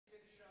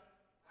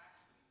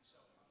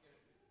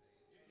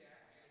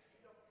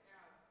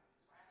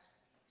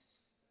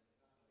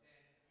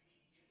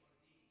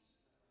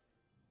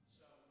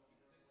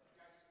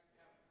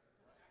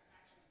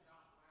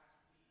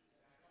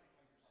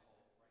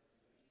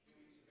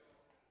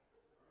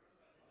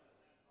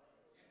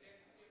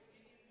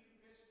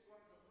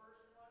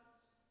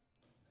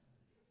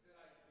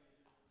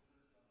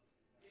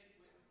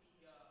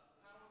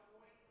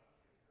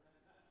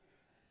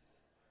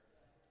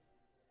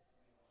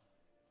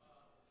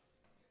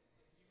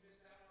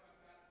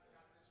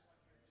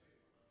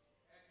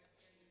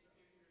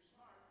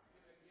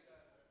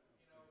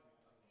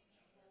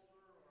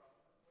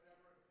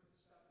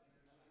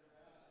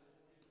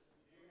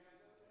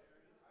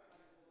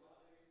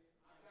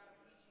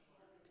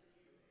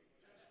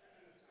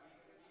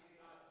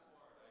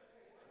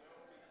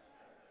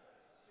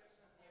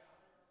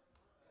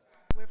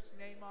Cliff's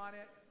name on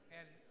it,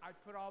 and I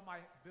put all my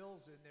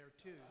bills in there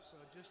too. So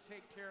just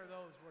take care of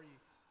those where you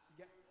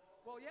get.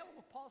 Well, yeah,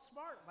 well, Paul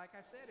Smart. Like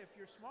I said, if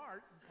you're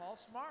smart, Paul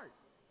Smart.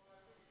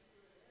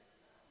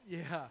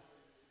 Yeah.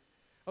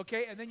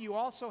 Okay, and then you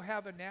also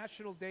have a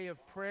National Day of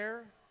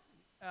Prayer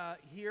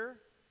here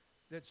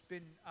that's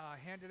been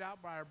handed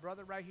out by our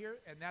brother right here,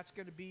 and that's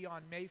going to be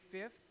on May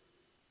 5th,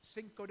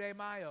 Cinco de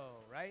Mayo,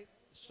 right?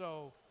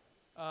 So,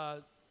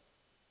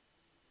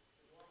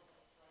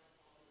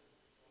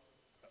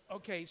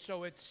 okay,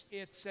 so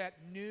it's at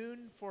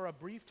noon for a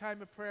brief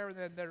time of prayer, and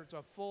then there's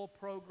a full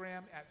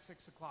program at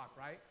 6 o'clock,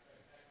 right?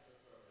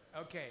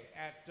 Okay,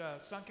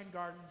 at Sunken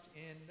Gardens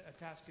in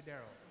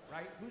Atascadero,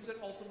 right?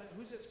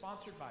 Who's it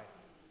sponsored by?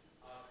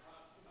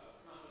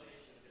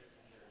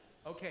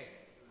 Okay,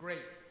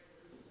 great.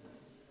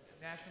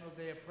 National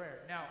Day of Prayer.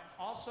 Now,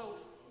 also,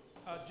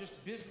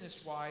 just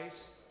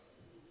business-wise,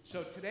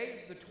 so today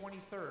is the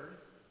 23rd.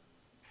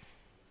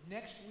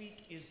 Next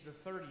week is the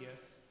 30th.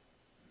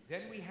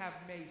 Then we have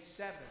May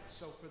 7th.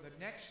 So for the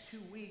next 2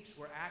 weeks,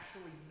 we're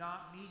actually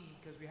not meeting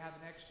because we have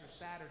an extra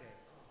Saturday.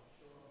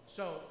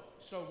 So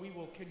we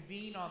will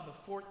convene on the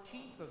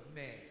 14th of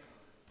May.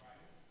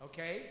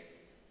 Okay?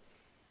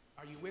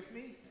 Are you with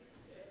me?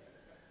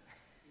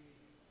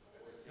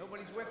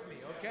 Nobody's with me.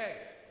 Okay.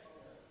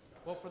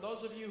 Well, for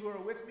those of you who are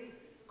with me,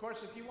 of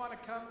course, if you want to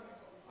come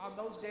on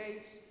those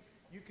days,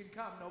 you can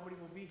come. Nobody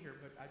will be here,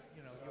 but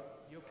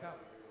you'll come.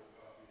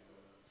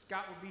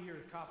 Scott will be here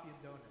with coffee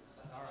and donuts.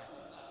 All right.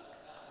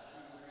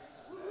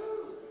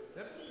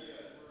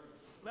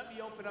 Let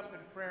me open up in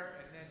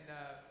prayer, and then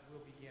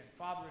we'll begin.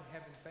 Father in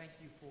heaven, thank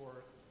you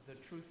for the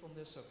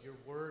truthfulness of your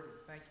word, and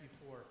thank you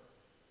for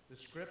the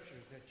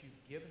scriptures that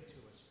you've given to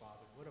us,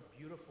 Father. What a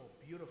beautiful,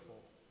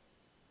 beautiful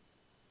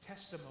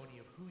testimony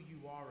of who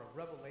you are, a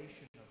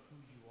revelation of who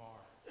you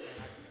are. And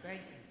I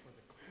thank you for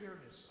the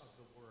clearness of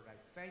the word. I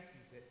thank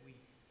you that we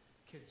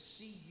can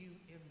see you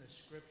in the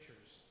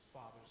scriptures,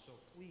 Father. So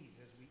please,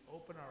 as we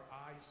open our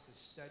eyes to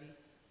study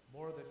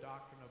more of the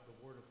doctrine of the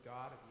word of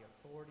God and the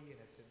authority and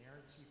its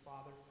inerrancy,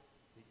 Father,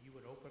 that you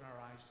would open our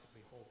eyes to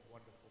behold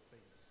wonderful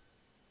things.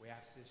 We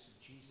ask this in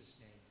Jesus'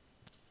 name.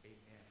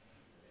 Amen.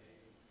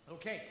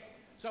 Okay,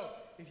 so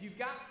if you've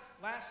got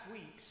last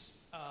week's,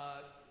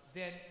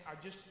 then I'm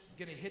just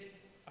going to hit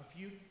a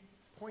few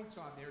points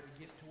on there to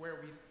get to where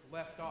we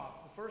left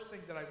off. The first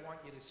thing that I want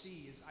you to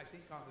see is, I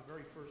think, on the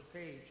very first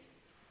page,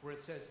 where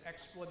it says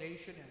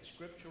explanation and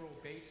scriptural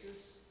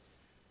basis.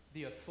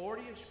 The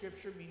authority of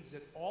Scripture means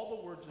that all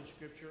the words of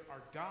Scripture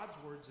are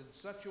God's words in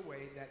such a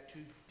way that to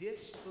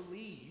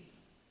disbelieve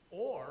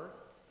or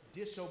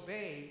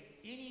disobey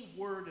any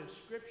word of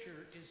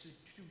Scripture is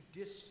to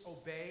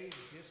disobey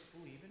and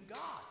disbelieve in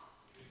God.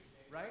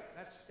 Right?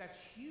 That's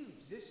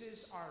huge. This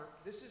is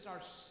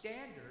our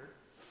standard,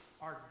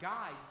 our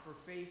guide for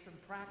faith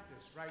and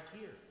practice right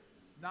here.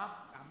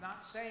 I'm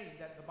not saying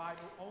that the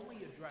Bible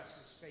only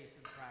addresses faith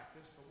and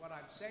practice, but what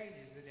I'm saying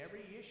is that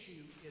every issue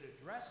it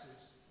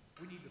addresses,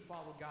 we need to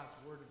follow God's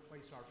word and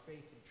place our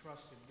faith and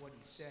trust in what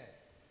he said,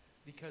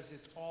 because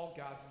it's all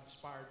God's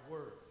inspired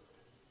word.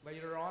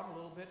 Later on, a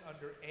little bit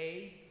under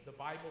A, the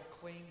Bible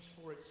claims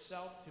for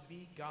itself to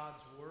be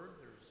God's word.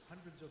 There's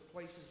hundreds of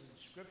places in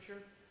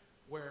Scripture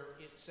where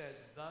it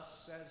says,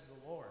 thus says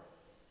the Lord.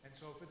 And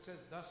so if it says,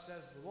 thus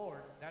says the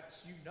Lord,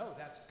 that's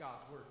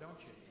God's word,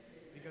 don't you?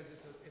 Because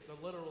it's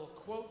a literal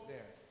quote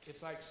there.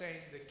 It's like saying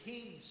the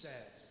king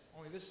says,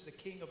 only this is the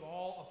king of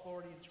all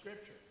authority in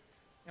Scripture.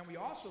 And we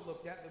also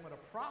looked at when a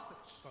prophet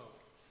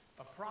spoke.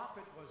 A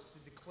prophet was to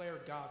declare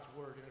God's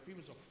word. And if he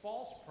was a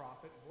false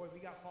prophet, boy, we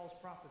got false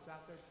prophets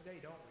out there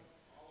today, don't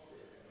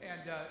we?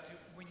 And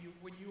when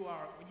you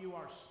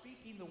are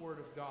speaking the word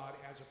of God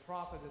as a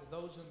prophet, and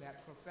those in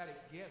that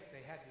prophetic gift,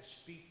 they had to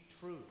speak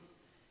truth.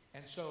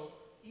 And so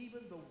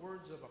even the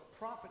words of a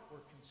prophet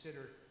were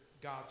considered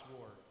God's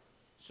word.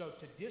 So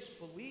to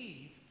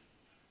disbelieve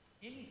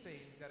anything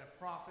that a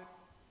prophet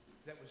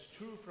that was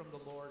true from the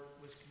Lord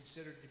was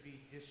considered to be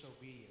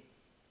disobedient.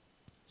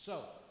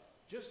 So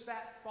just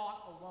that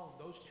thought alone,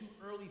 those two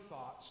early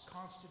thoughts,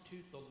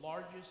 constitute the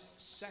largest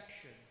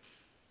section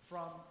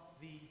from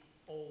the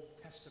Old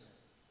Testament,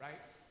 right?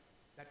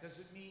 That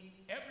doesn't mean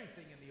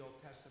everything in the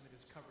Old Testament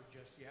is covered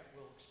just yet.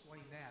 We'll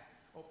explain that.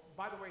 Oh,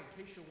 by the way, in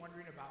case you're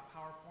wondering about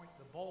PowerPoint,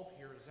 the bulb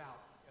here is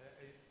out,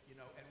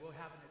 and we'll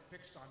have it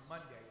fixed on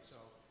Monday. So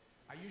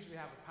I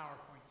usually have a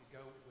PowerPoint to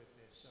go with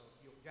this, so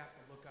you'll have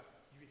to look up.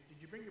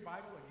 Did you bring your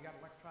Bible, or you got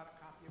an electronic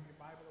copy of your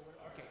Bible, or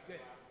whatever? Okay, good.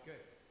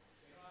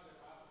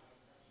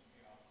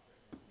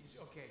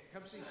 Okay,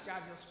 come see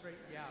Scott. He'll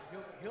straighten you out.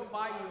 He'll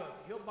buy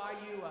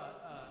you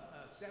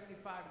a $75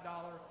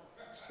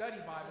 study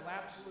Bible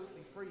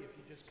absolutely free if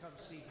you just come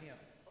see him.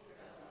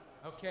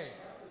 Okay,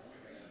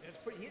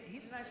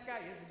 he's a nice guy,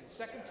 isn't he?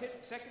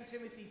 2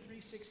 Timothy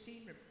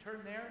 3:16.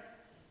 Turn there.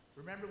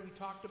 Remember we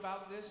talked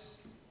about this.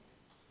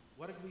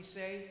 What did we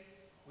say?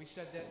 We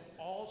said that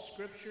all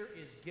Scripture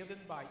is given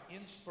by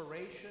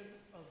inspiration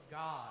of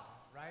God,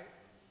 right?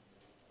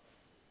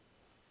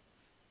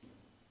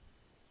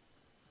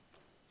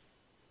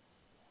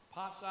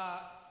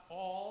 Pasa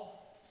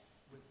all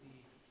with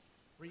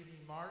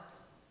breathing mark,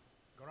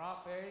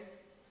 graphe.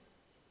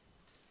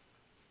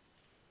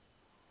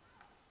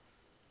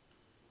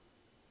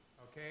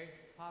 Okay,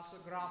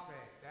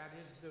 pasographe, that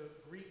is the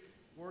Greek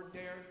word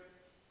there.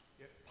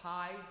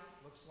 Pi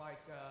looks like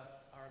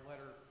our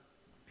letter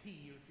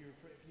P. If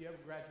you ever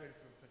graduated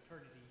from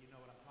fraternity, you know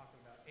what I'm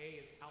talking about.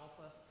 A is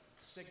alpha,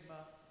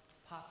 sigma,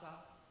 pasa,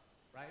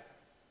 right?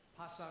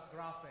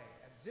 Pasographe.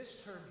 And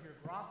this term here,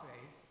 graphe,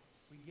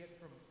 we get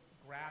from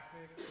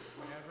graphic, or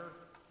whatever,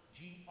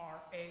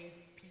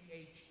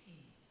 G-R-A-P-H-E,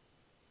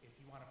 if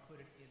you want to put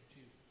it into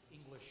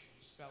English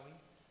spelling.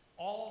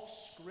 All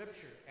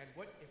Scripture. And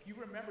if you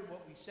remember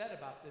what we said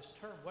about this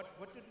term,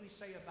 what did we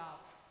say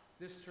about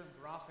this term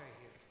graphe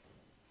here?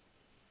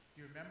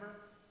 Do you remember?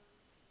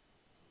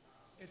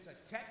 It's a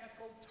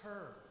technical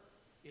term.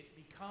 It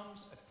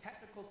becomes a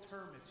technical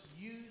term. It's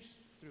used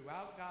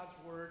throughout God's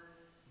Word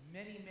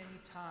many, many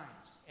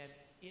times. And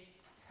it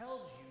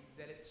tells you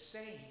that it's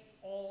saying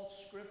all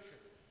Scripture.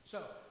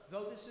 So,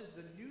 though this is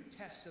the New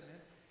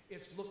Testament,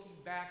 it's looking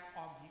back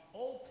on the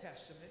Old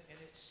Testament, and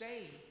it's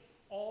saying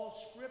all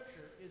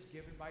Scripture is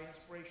given by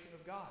inspiration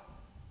of God.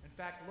 In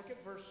fact, look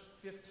at verse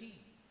 15.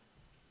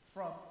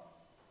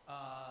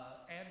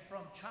 And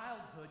from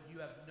childhood you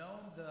have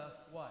known the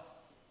what?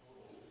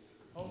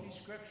 Holy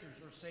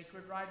Scriptures, or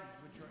sacred writings,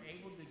 which are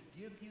able to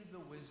give you the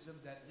wisdom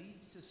that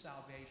leads to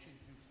salvation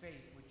through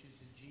faith, which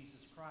is in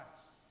Jesus Christ.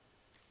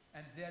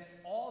 And then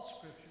all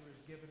Scripture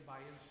is given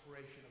by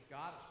inspiration of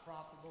God, is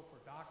profitable for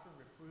doctrine,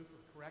 reproof,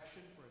 for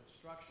correction, for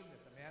instruction,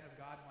 that the man of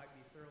God might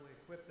be thoroughly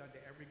equipped unto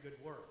every good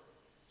work.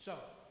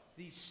 So,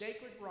 these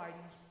sacred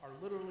writings are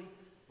literally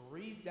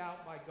breathed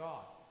out by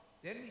God.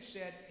 Then we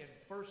said in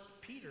 1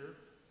 Peter,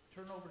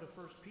 turn over to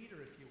 1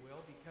 Peter if you will,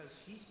 because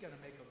he's going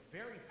to make a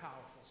very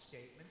powerful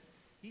statement.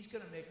 He's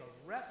going to make a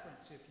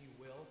reference, if you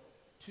will,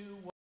 to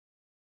what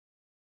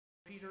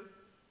Peter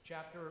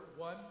chapter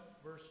 1,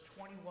 verse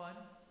 21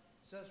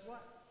 says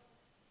what?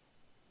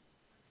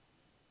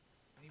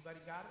 Anybody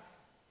got it?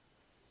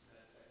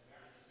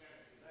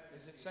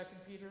 Is it 2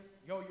 Peter?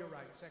 Yo, you're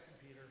right, 2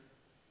 Peter.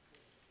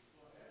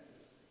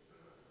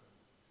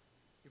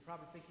 You're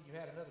probably thinking you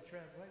had another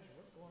translation.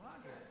 What's going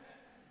on here?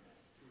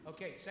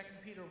 Okay, 2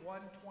 Peter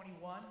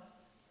 1:21.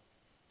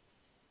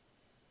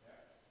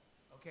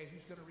 Okay,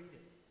 who's going to read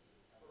it?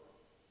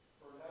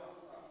 For no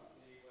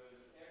prophecy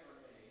was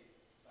ever made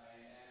by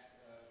an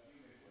act of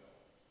human will.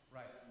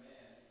 Right. But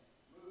men,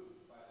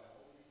 moved by the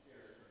Holy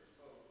Spirit,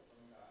 spoke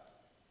from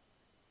God.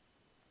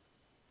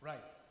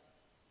 Right.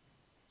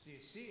 So you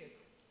see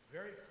it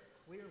very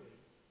clearly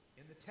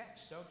in the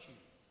text, don't you?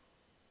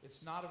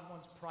 It's not of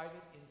one's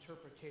private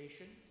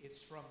interpretation.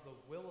 It's from the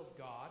will of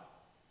God.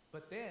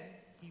 But then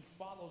he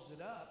follows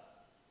it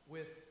up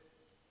with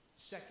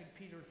 2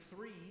 Peter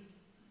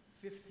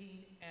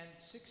 3:15 and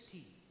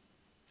 16.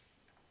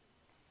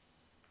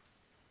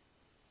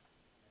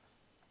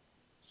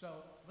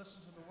 So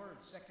listen to the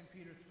words, 2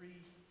 Peter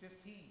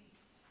 3:15.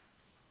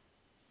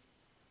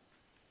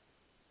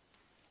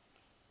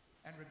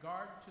 And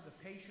regard to the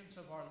patience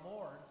of our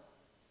Lord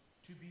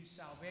to be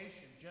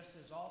salvation, just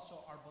as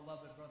also our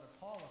beloved brother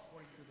Paul,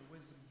 according to the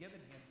wisdom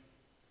given him,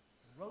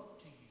 wrote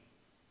to you.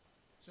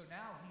 So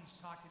now he's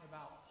talking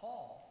about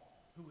Paul,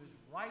 who is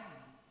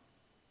writing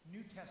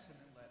New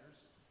Testament letters.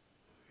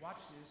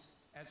 Watch this.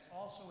 As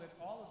also in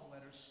all his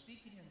letters,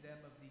 speaking in them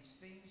of these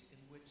things in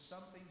which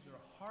some things are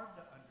hard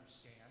to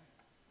understand,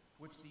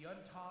 which the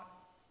untaught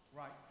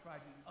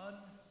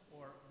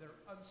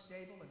they're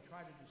unstable and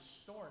try to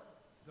distort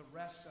the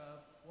rest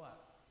of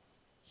what?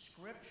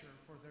 Scripture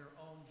for their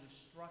own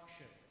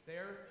destruction.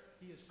 There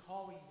he is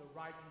calling the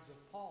writings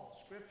of Paul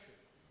Scripture.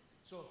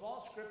 So if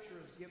all Scripture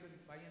is given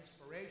by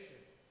inspiration,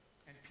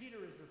 and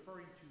Peter is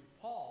referring to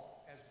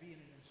Paul as being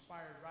an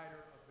inspired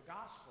writer of the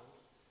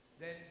Gospels,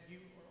 then the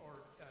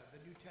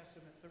New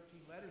Testament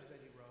 13 letters that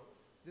he wrote,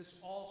 this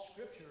all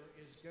Scripture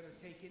is going to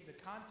take into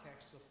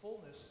context the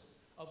fullness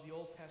of the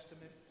Old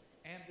Testament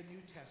and the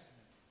New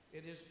Testament.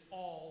 It is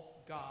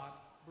all God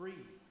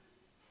breathed.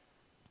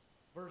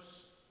 1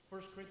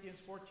 Corinthians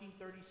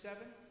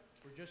 14:37,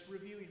 we're just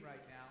reviewing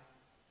right now.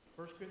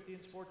 1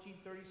 Corinthians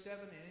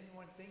 14:37, and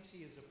anyone thinks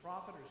he is a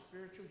prophet or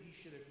spiritual, he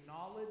should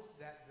acknowledge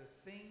that the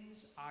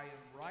things I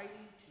am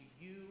writing to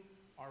you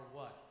are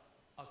what?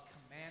 A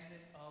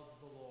commandment of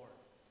the Lord.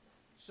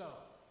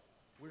 So,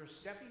 we're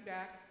stepping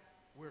back,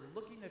 we're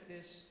looking at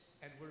this,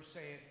 and we're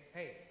saying,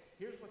 hey,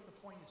 here's what the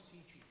point is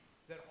teaching.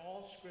 That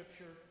all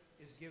Scripture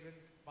is given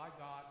by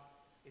God,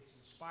 it's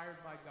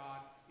inspired by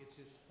God, it's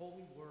His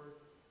holy word,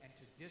 and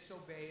to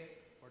disobey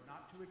it or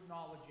not to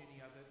acknowledge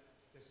any of it,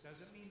 this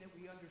doesn't mean that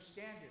we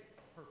understand it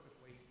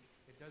perfectly.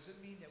 It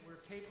doesn't mean that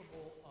we're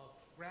capable of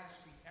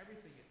grasping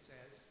everything it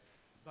says,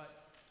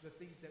 but the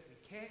things that we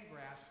can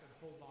grasp and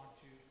hold on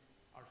to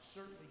are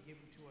certainly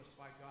given to us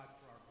by God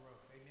for our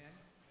growth. Amen?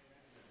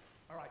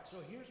 All right,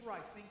 so here's where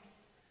I think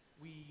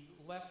we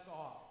left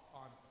off.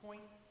 On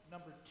point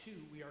number 2,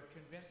 we are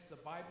convinced the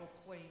Bible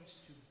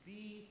claims to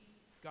be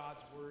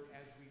God's Word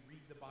as we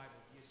read the Bible.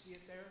 Do you see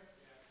it there?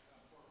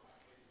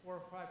 4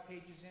 or 5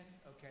 pages in?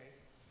 Okay.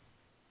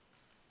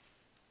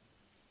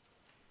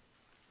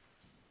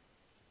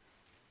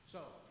 So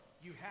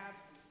you have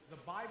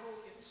the Bible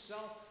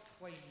itself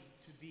claiming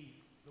to be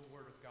the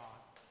Word of God.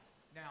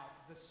 Now,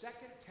 the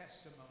second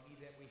testimony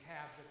that we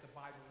have that the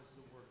Bible is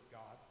the Word of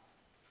God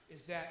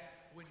is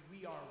that when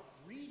we are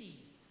reading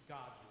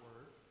God's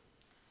Word,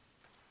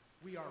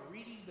 we are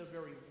reading the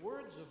very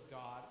words of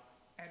God,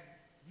 and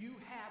you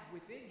have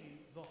within you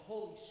the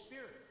Holy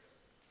Spirit.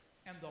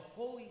 And the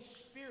Holy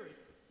Spirit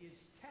is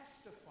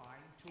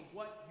testifying to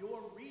what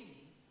you're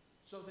reading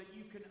so that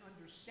you can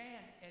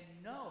understand and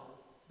know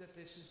that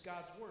this is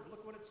God's Word.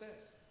 Look what it says.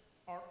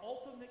 Our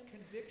ultimate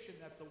conviction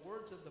that the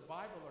words of the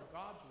Bible are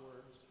God's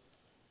words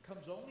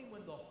comes only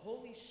when the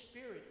Holy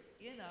Spirit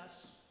in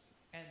us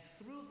and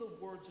through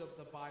the words of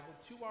the Bible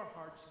to our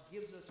hearts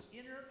gives us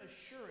inner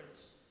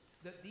assurance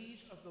that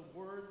these are the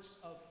words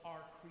of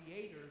our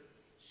Creator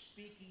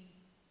speaking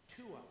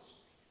to us.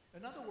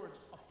 In other words,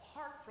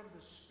 apart from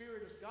the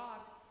Spirit of God,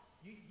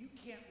 you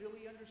can't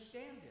really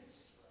understand this.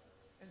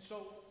 And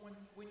so when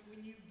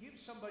you give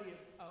somebody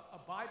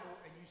a Bible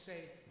and you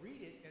say,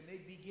 read it, and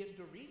they begin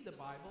to read the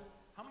Bible,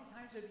 how many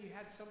times have you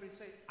had somebody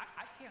say,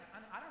 I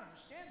don't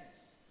understand this.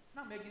 It's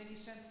not making any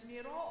sense to me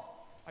at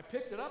all. I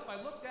picked it up,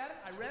 I looked at it,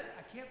 I read it,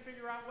 I can't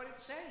figure out what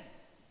it's saying.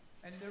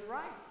 And they're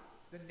right.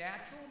 The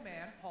natural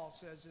man, Paul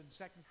says in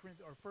 1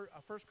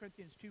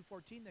 Corinthians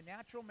 2:14, the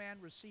natural man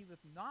receiveth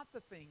not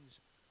the things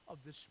of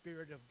the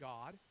Spirit of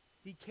God.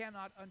 He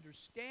cannot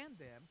understand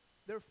them.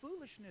 They're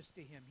foolishness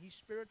to him. He's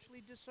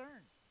spiritually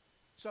discerned.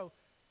 So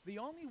the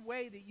only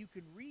way that you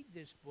can read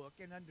this book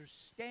and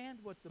understand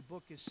what the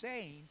book is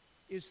saying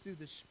is through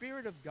the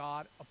Spirit of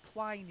God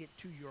applying it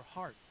to your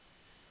heart.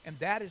 And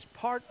that is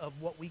part of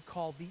what we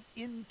call the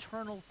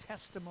internal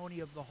testimony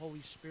of the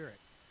Holy Spirit.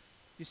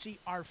 You see,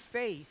 our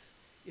faith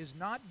is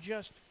not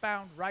just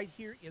found right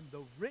here in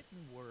the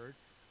written word,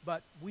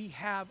 but we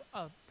have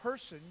a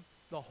person,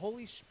 the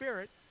Holy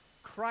Spirit,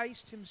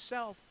 Christ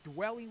himself,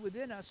 dwelling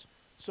within us,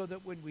 so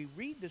that when we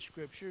read the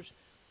Scriptures,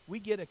 we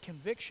get a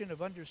conviction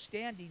of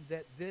understanding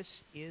that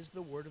this is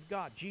the Word of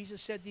God.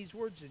 Jesus said these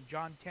words in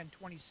John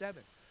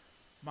 10:27.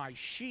 My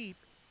sheep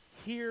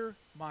hear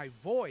my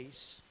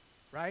voice,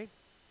 right?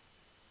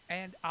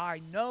 And I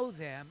know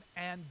them,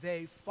 and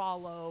they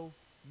follow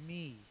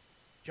me.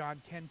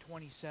 John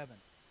 10:27.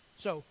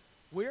 So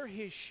we're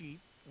his sheep.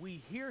 We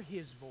hear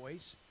his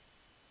voice.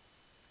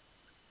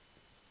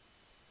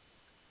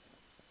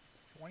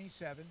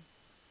 27.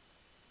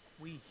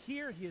 We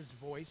hear his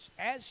voice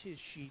as his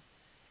sheep,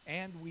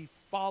 and we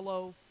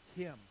follow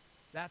him.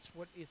 That's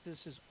what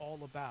this is all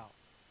about.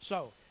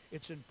 So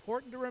it's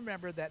important to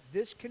remember that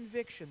this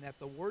conviction that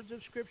the words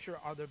of Scripture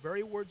are the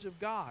very words of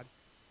God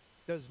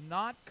does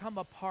not come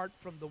apart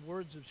from the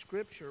words of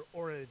Scripture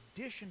or in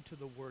addition to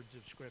the words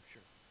of Scripture.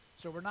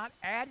 So we're not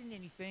adding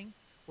anything,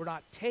 we're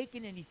not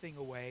taking anything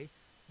away,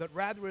 but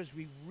rather as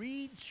we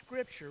read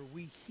Scripture,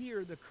 we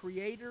hear the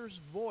Creator's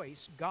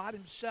voice, God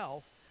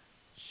himself,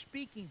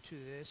 speaking to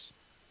this,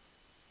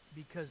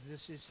 because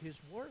this is his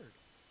word.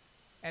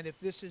 And if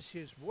this is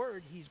his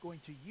word, he's going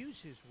to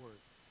use his word.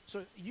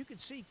 So you can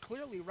see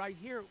clearly right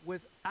here,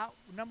 without,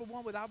 number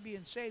one, without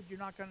being saved, you're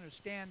not going to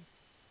understand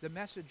the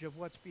message of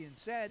what's being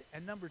said.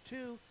 And number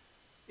two,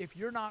 if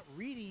you're not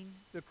reading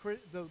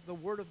the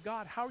word of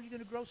God, how are you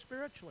going to grow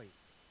spiritually?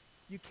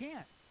 You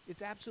can't.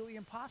 It's absolutely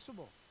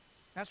impossible.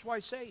 That's why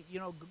I say,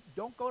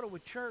 don't go to a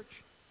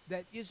church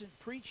that isn't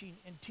preaching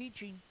and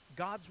teaching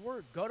God's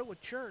word. Go to a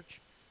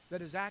church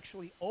that is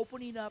actually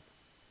opening up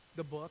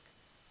the book,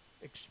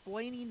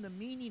 explaining the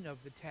meaning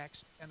of the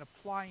text, and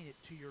applying it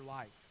to your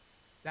life.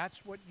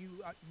 That's what you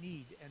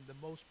need in the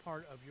most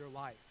part of your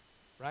life,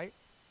 right?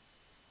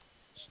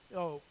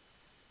 So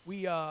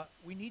we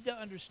need to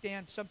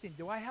understand something.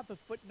 Do I have a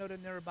footnote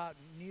in there about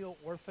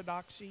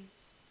neo-orthodoxy?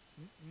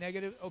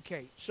 Negative?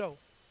 Okay, so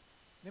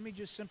let me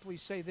just simply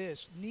say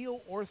this.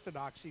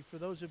 Neo-orthodoxy, for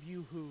those of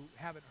you who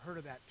haven't heard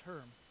of that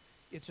term,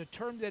 it's a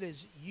term that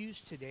is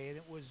used today, and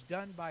it was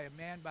done by a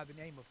man by the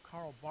name of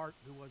Karl Barth,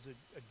 who was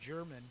a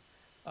German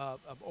of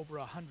over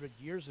 100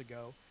 years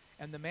ago.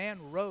 And the man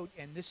wrote,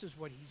 and this is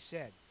what he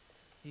said.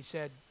 He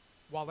said,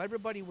 while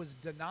everybody was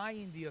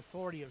denying the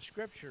authority of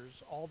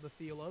Scriptures, all the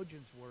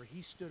theologians were,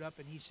 he stood up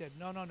and he said,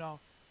 no,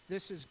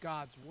 this is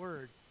God's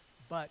word,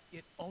 but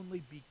it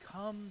only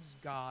becomes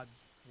God's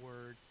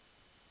word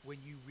when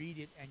you read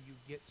it and you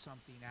get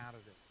something out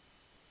of it.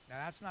 Now,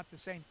 that's not the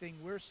same thing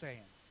we're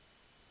saying.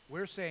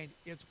 We're saying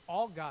it's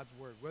all God's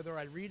word. Whether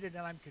I read it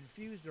and I'm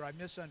confused or I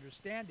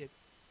misunderstand it,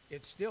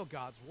 it's still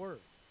God's word.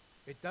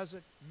 It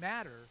doesn't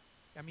matter.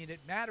 I mean, it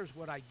matters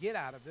what I get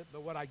out of it,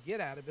 but what I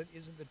get out of it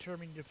isn't the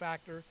determining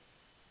factor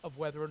of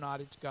whether or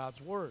not it's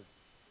God's word.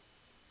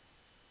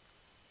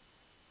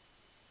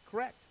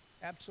 Correct.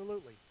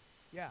 Absolutely.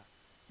 Yeah,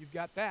 you've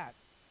got that.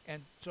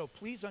 And so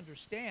please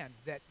understand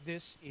that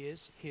this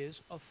is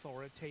his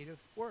authoritative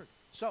word.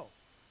 So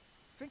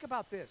think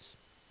about this.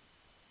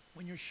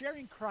 When you're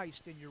sharing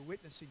Christ and you're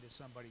witnessing to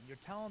somebody, you're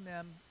telling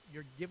them,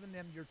 you're giving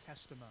them your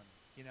testimony,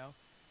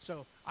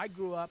 So I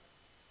grew up,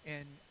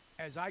 and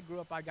as I grew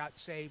up, I got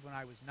saved when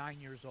I was 9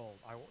 years old.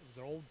 I was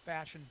an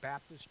old-fashioned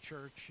Baptist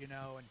church,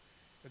 and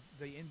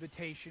the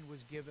invitation was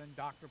given.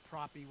 Dr.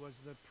 Proppy was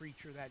the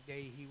preacher that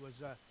day. He was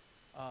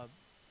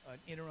an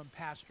interim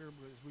pastor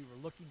as we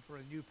were looking for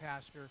a new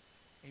pastor.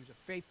 He was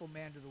a faithful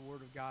man to the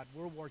Word of God.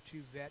 World War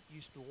II vet,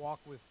 used to walk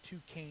with 2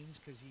 canes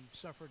because he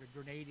suffered a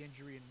grenade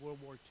injury in World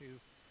War II.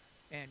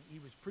 And he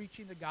was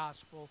preaching the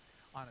gospel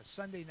on a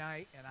Sunday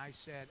night, and I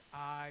said,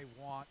 I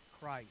want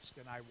Christ.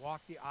 And I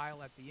walked the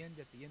aisle at the end,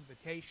 at the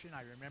invitation.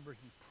 I remember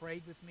he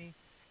prayed with me,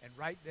 and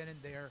right then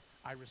and there,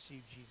 I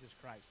received Jesus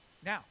Christ.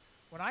 Now,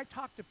 when I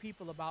talk to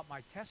people about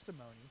my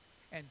testimony,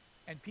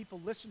 and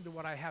people listen to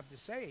what I have to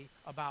say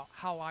about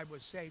how I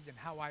was saved and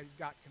how I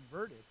got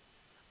converted,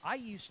 I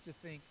used to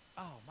think,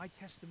 oh, my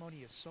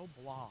testimony is so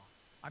blah.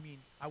 I mean,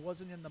 I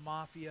wasn't in the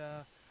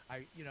mafia.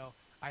 I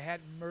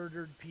hadn't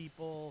murdered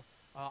people.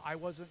 I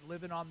wasn't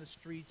living on the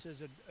streets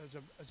as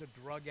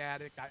a drug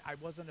addict. I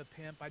wasn't a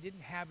pimp. I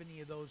didn't have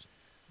any of those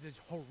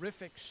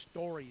horrific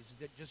stories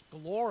that just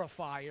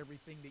glorify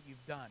everything that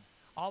you've done.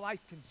 All I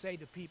can say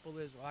to people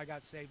is, well, I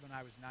got saved when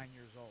I was 9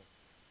 years old.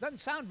 Doesn't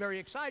sound very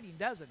exciting,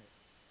 doesn't it?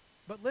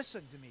 But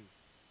listen to me.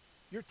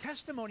 Your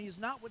testimony is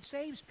not what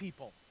saves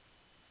people.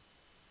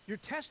 Your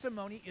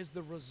testimony is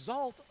the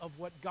result of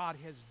what God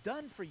has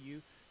done for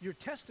you. Your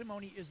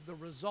testimony is the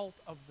result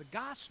of the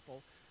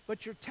gospel,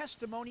 but your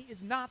testimony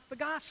is not the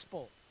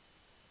gospel.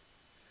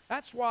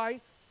 That's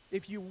why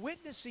if you're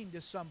witnessing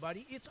to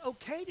somebody, it's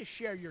okay to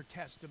share your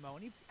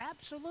testimony.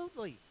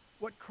 Absolutely,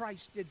 what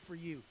Christ did for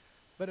you.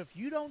 But if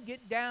you don't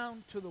get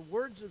down to the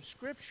words of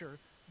Scripture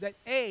that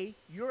A,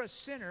 you're a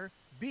sinner,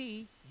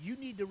 B, you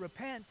need to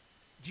repent,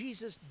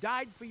 Jesus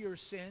died for your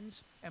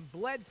sins and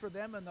bled for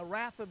them, and the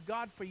wrath of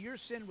God for your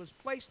sin was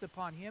placed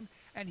upon him,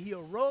 and he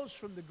arose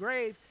from the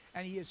grave,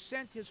 and he has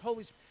sent his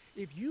Holy Spirit.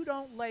 If you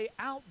don't lay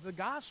out the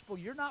gospel,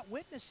 you're not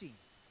witnessing.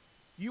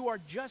 You are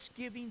just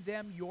giving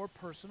them your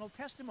personal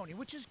testimony,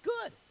 which is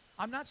good.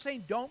 I'm not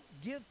saying don't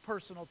give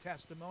personal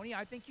testimony.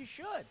 I think you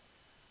should.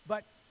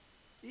 But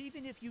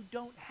even if you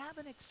don't have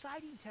an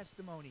exciting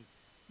testimony,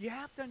 you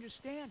have to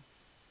understand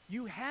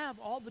you have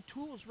all the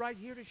tools right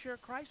here to share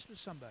Christ with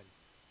somebody.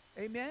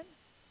 Amen?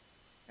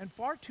 And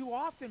far too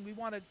often we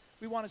want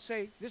to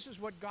say, this is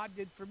what God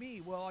did for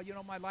me. Well,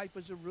 my life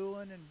was a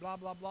ruin and blah,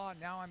 blah, blah.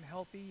 Now I'm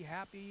healthy,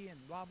 happy, and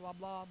blah, blah,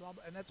 blah, blah,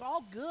 blah. And that's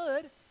all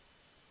good,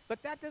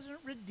 but that doesn't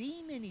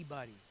redeem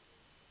anybody,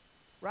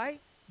 right?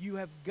 You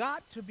have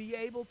got to be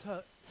able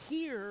to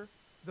hear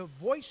the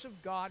voice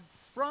of God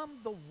from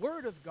the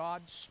Word of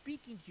God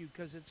speaking to you,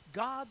 because it's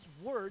God's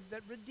Word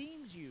that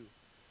redeems you.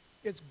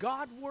 It's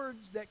God's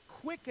words that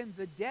quicken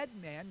the dead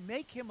man,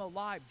 make him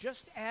alive,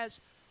 just as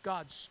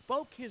God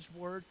spoke his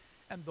word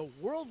and the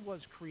world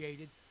was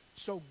created.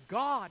 So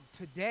God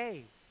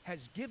today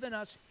has given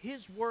us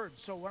his word.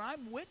 So when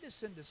I'm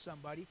witnessing to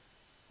somebody,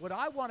 what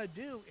I want to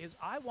do is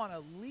I want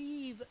to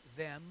leave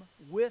them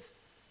with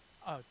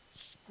a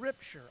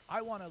scripture.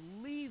 I want to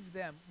leave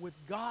them with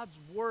God's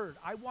word.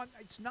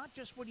 It's not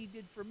just what he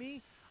did for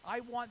me.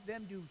 I want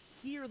them to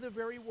hear the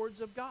very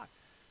words of God.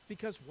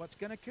 Because what's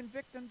going to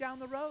convict them down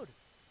the road?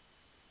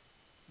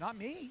 Not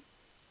me.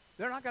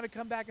 They're not going to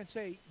come back and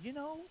say,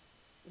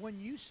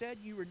 when you said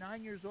you were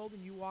 9 years old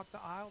and you walked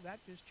the aisle, that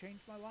just changed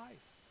my life.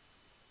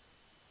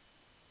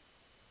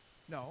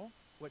 No,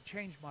 what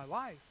changed my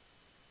life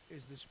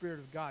is the Spirit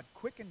of God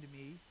quickened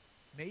me,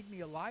 made me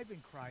alive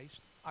in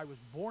Christ. I was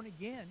born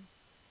again,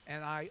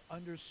 and I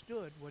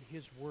understood what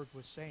his word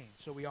was saying.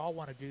 So we all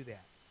want to do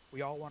that.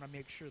 We all want to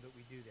make sure that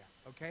we do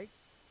that, okay?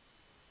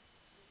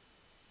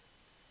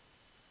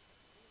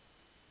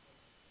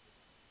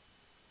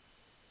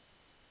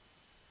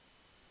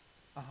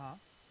 Uh-huh.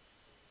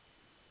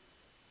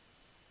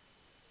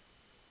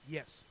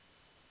 Yes.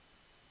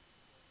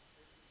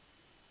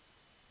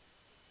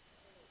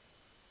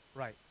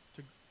 Right.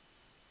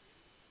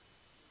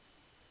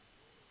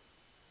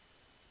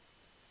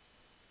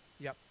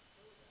 Yep.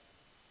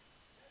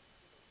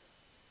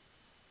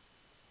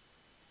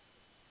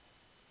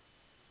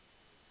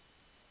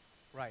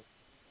 Right.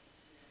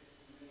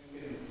 You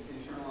can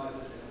internalize it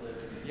and live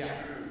it.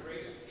 Yeah.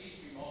 Grace and peace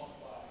be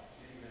multiplied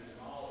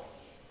in knowledge.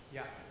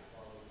 Yeah.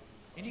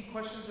 Any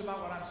questions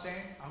about what I'm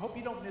saying? I hope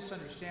you don't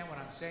misunderstand what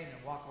I'm saying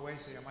and walk away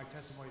and say, my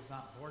testimony is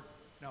not important.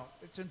 No,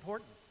 it's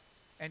important.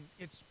 And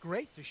it's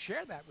great to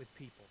share that with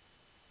people.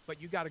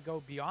 But you got to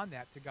go beyond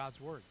that to God's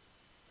word.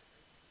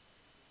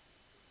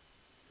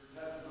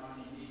 Your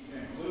testimony needs to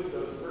include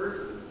those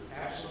verses.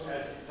 Absolutely.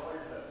 As you tell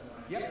your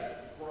testimony. Yep.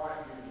 That brought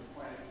you to the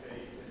point of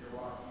faith that you're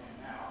walking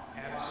in now.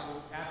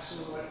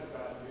 Absolutely. What did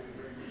God do to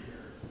bring you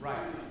here? Right.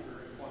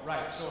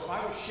 Right. So if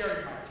I was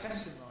sharing my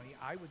testimony,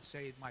 I would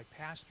say my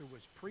pastor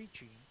was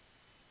preaching,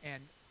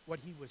 and what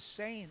he was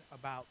saying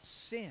about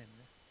sin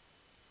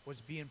was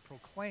being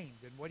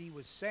proclaimed. And what he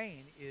was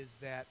saying is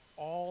that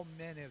all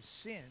men have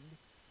sinned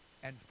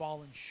and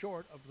fallen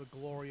short of the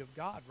glory of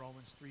God,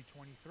 Romans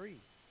 3:23.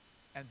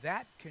 And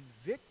that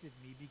convicted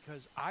me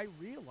because I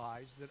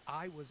realized that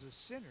I was a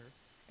sinner,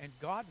 and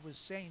God was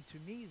saying to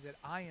me that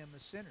I am a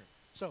sinner.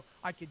 So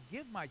I could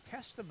give my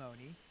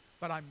testimony,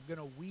 but I'm going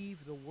to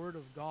weave the Word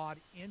of God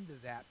into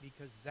that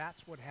because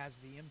that's what has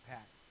the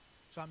impact.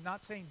 So I'm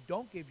not saying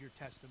don't give your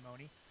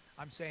testimony.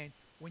 I'm saying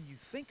when you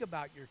think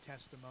about your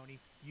testimony,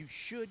 you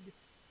should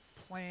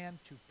plan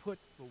to put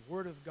the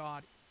Word of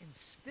God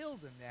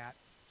instilled in that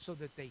so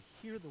that they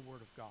hear the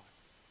Word of God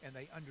and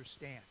they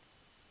understand.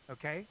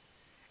 Okay?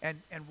 And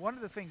one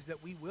of the things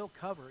that we will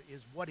cover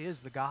is what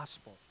is the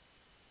gospel.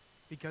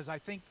 Because I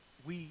think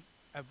we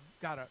have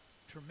got a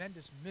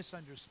tremendous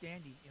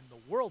misunderstanding in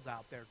the world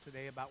out there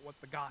today about what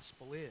the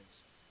gospel is.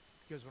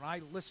 Because when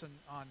I listen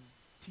on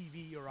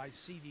TV or I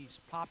see these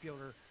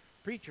popular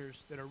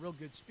preachers that are real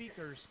good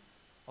speakers,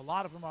 a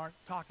lot of them aren't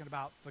talking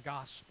about the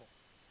gospel,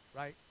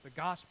 right? The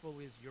gospel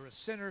is you're a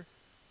sinner,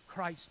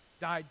 Christ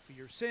died for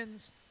your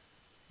sins,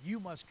 you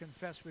must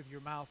confess with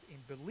your mouth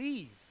and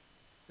believe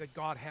that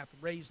God hath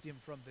raised him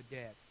from the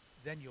dead.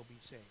 Then you'll be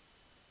saved.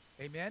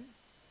 Amen?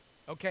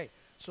 Okay,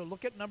 so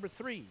look at number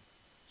 3.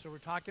 So we're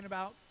talking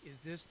about, is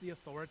this the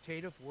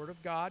authoritative Word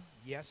of God?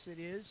 Yes, it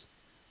is.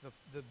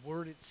 The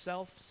Word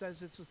itself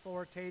says it's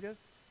authoritative.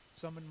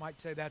 Someone might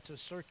say that's a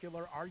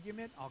circular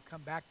argument. I'll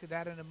come back to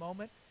that in a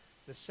moment.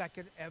 The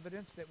second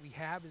evidence that we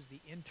have is the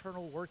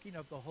internal working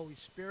of the Holy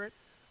Spirit,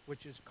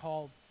 which is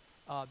called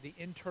the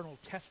internal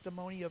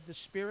testimony of the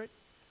Spirit.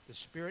 The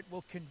Spirit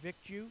will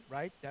convict you,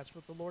 right? That's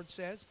what the Lord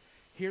says.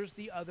 Here's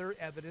the other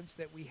evidence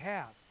that we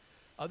have.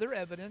 Other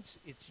evidence,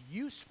 it's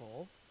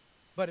useful,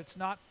 but it's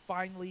not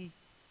finally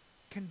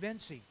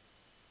convincing.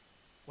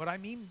 What I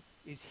mean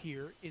is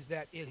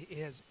that it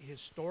is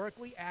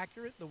historically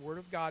accurate, the Word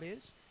of God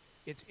is.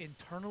 It's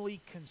internally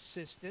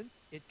consistent.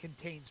 It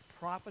contains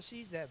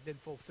prophecies that have been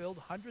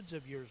fulfilled hundreds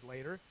of years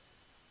later.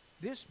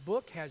 This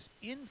book has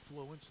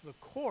influenced the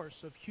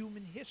course of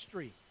human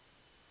history.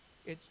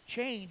 It's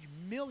changed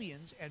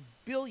millions and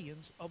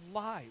billions of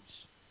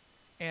lives.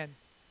 And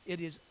it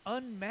is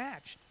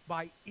unmatched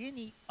by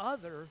any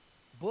other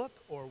book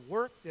or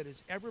work that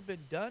has ever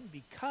been done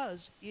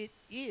because it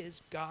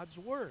is God's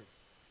Word.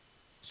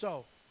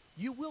 So,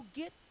 you will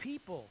get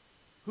people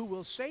who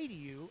will say to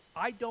you,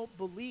 I don't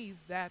believe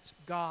that's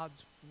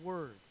God's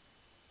Word.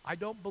 I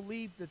don't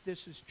believe that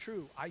this is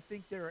true. I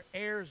think there are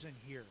errors in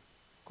here.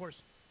 Of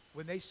course,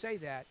 when they say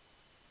that,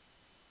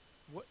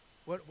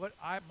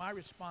 my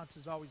response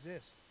is always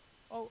this.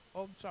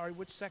 I'm sorry,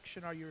 which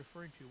section are you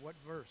referring to? What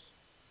verse?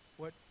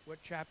 What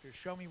chapter?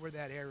 Show me where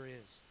that error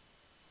is.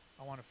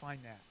 I want to find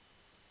that.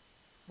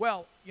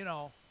 Well,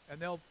 and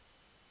they'll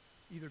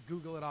either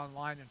Google it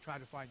online and try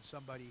to find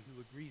somebody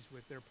who agrees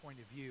with their point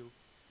of view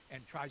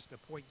and tries to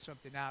point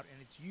something out,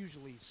 and it's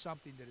usually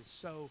something that is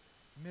so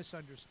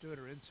misunderstood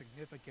or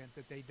insignificant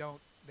that they don't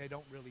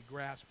really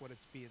grasp what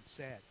it's being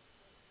said.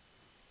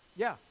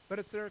 Yeah, but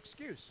it's their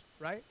excuse,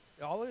 right?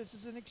 All it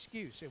is an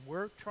excuse, and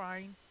we're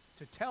trying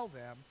to tell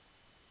them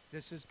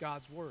this is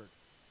God's Word,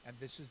 and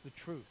this is the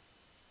truth,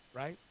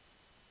 right?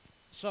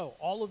 So,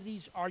 all of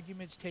these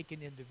arguments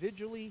taken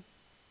individually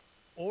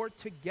or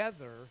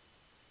together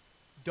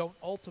don't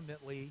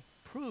ultimately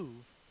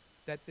prove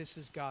that this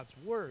is God's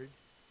Word,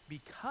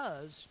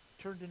 because,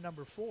 turn to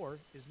number 4.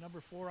 Is number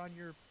 4 on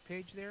your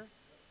page there?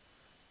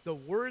 The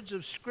words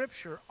of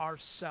Scripture are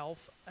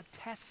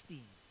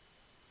self-attesting.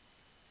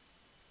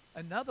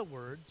 In other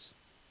words,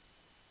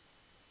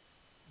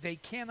 they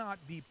cannot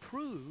be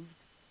proved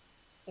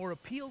or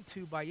appealed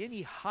to by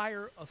any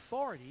higher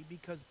authority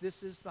because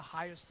this is the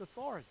highest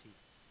authority.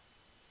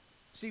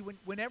 See,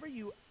 when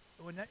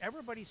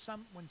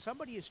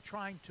somebody is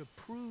trying to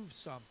prove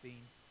something,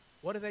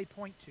 what do they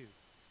point to?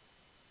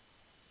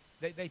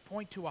 They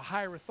point to a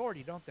higher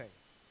authority, don't they?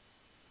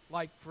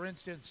 Like, for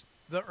instance,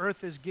 the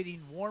earth is getting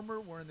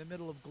warmer. We're in the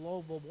middle of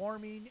global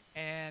warming.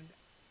 And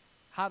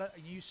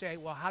you say,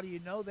 well, how do you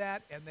know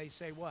that? And they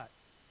say what?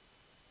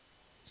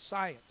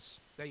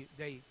 Science.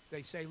 They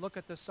say, look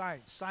at the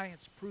science.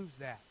 Science proves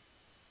that.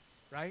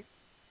 Right?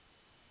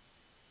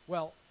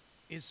 Well,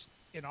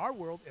 in our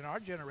world, in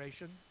our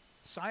generation,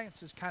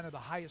 science is kind of the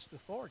highest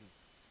authority.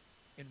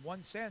 In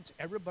one sense,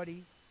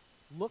 everybody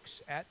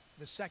looks at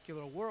the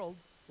secular world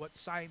what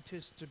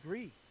scientists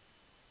agree.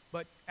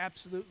 But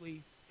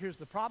absolutely, here's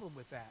the problem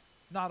with that.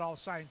 Not all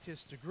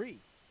scientists agree.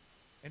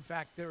 In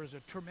fact, there is a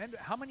tremendous...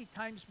 How many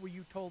times were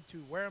you told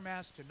to wear a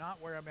mask, to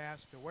not wear a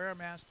mask, to wear a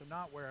mask, to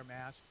not wear a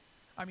mask?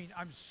 I mean,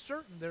 I'm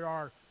certain there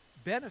are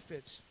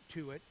benefits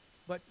to it,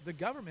 but the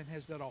government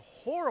has done a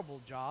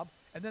horrible job,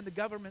 and then the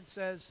government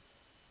says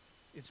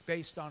it's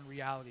based on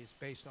reality, it's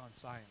based on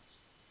science.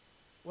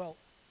 Well,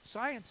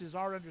 science is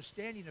our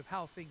understanding of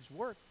how things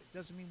work. It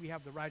doesn't mean we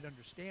have the right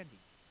understanding.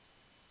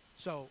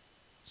 So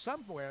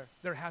somewhere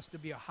there has to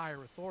be a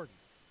higher authority.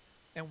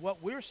 And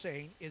what we're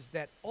saying is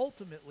that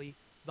ultimately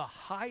the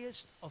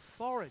highest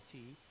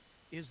authority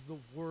is the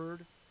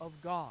Word of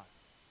God.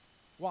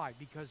 Why?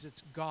 Because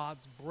it's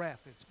God's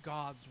breath. It's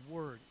God's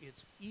Word.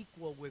 It's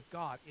equal with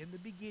God. In the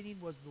beginning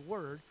was the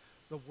Word.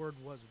 The Word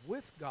was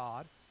with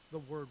God. The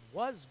Word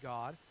was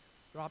God.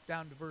 Drop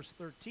down to verse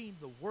 13.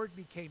 The Word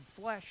became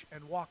flesh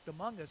and walked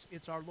among us.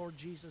 It's our Lord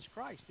Jesus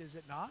Christ, is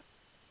it not?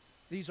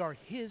 These are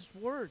His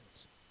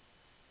words.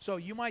 So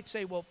you might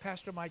say, well,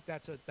 Pastor Mike,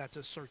 that's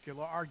a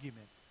circular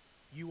argument.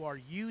 You are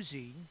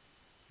using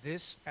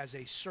this as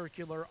a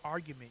circular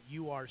argument.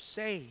 You are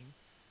saying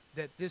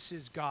that this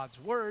is God's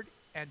word,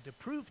 and to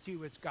prove to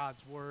you it's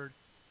God's word,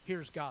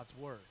 here's God's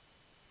word.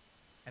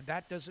 And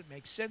that doesn't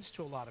make sense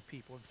to a lot of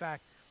people. In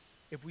fact,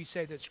 if we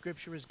say that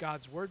Scripture is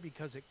God's word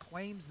because it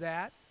claims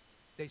that,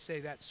 they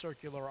say that's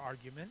circular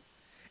argument.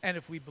 And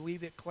if we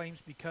believe it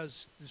claims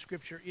because the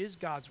Scripture is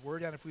God's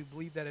word, and if we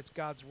believe that it's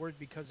God's word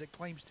because it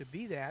claims to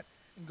be that,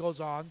 and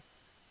goes on,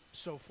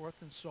 so forth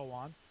and so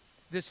on,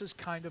 this is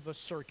kind of a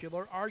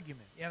circular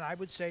argument. And I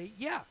would say,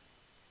 yeah,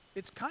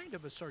 it's kind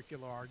of a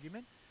circular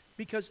argument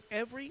because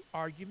every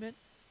argument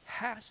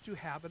has to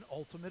have an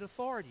ultimate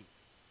authority.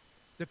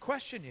 The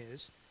question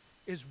is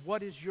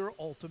what is your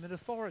ultimate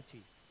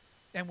authority?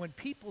 And when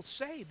people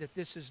say that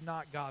this is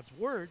not God's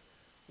word,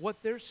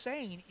 what they're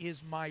saying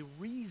is my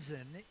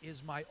reason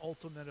is my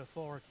ultimate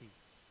authority.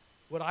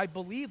 What I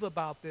believe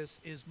about this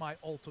is my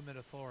ultimate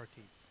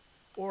authority.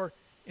 Or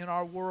in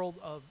our world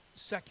of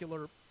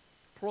secular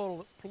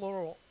pluralism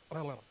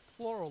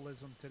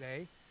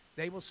today,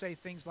 they will say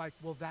things like,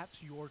 well,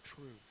 that's your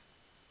truth.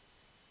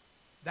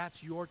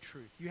 That's your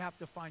truth. You have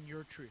to find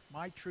your truth.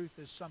 My truth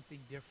is something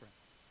different.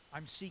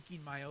 I'm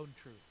seeking my own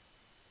truth.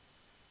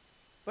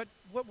 But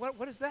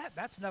what is that?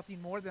 That's nothing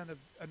more than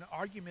an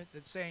argument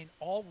that's saying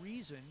all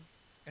reason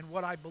and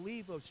what I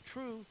believe is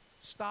true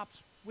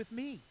stops with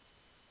me.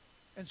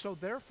 And so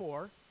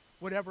therefore,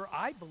 whatever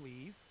I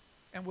believe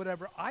and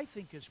whatever I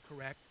think is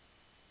correct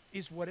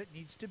is what it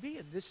needs to be.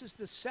 And this is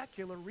the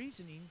secular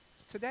reasoning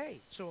today.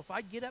 So if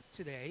I get up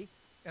today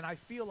and I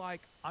feel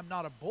like I'm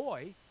not a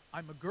boy,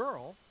 I'm a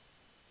girl,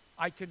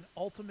 I can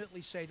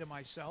ultimately say to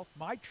myself,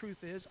 my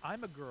truth is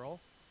I'm a girl.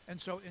 And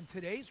so in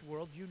today's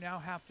world, you now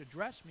have to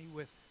dress me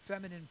with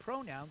feminine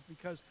pronouns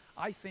because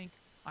I think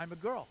I'm a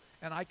girl.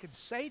 And I could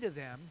say to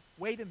them,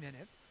 wait a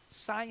minute,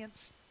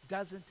 science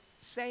doesn't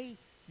say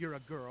you're a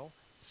girl.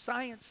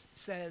 Science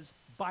says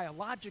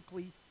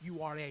biologically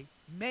you are a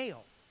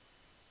male.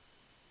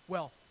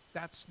 Well,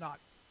 that's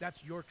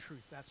your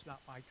truth. That's not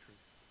my truth.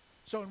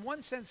 So in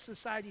one sense,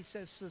 society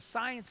says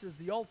science is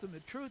the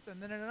ultimate truth,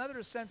 and then in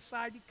another sense,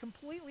 society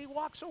completely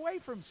walks away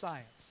from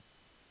science.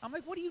 I'm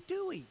like, what are you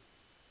doing?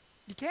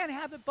 You can't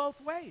have it both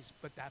ways,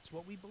 but that's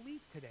what we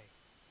believe today.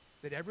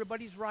 That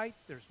everybody's right,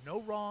 there's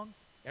no wrong,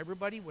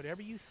 everybody,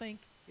 whatever you think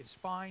is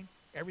fine,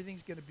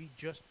 everything's going to be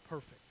just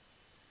perfect.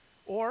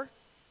 Or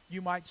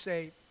you might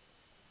say,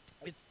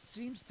 it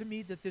seems to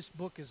me that this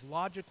book is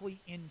logically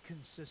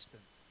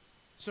inconsistent.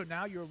 So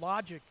now your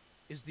logic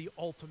is the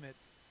ultimate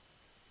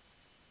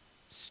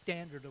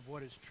standard of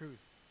what is truth.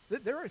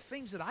 There are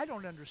things that I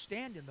don't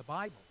understand in the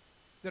Bible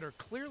that are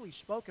clearly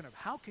spoken of.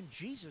 How can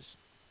Jesus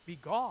be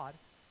God?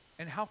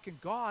 And how can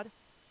God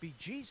be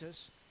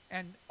Jesus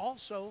and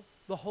also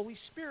the Holy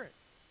Spirit?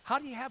 How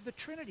do you have the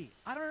Trinity?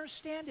 I don't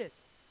understand it.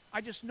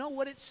 I just know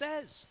what it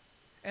says.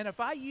 And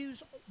if I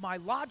use my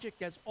logic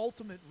as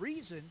ultimate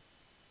reason,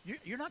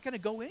 you're not going to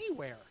go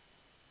anywhere.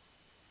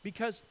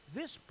 Because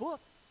this book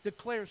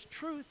declares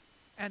truth,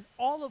 and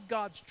all of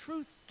God's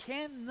truth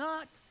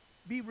cannot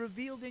be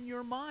revealed in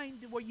your mind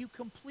where you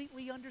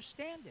completely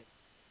understand it.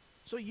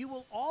 So you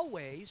will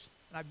always,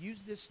 and I've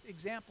used this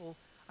example,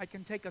 I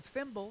can take a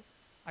thimble,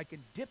 I can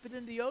dip it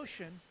in the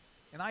ocean,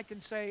 and I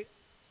can say,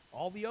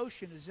 all the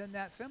ocean is in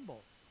that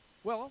thimble.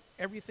 Well,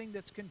 everything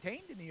that's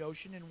contained in the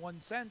ocean in one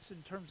sense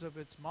in terms of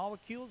its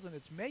molecules and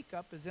its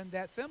makeup is in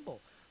that thimble.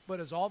 But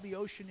is all the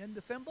ocean in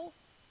the thimble?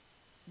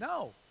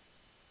 No.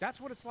 That's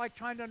what it's like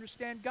trying to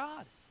understand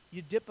God.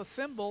 You dip a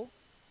thimble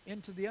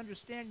into the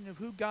understanding of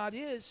who God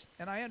is,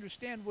 and I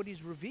understand what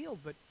he's revealed,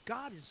 but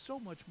God is so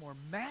much more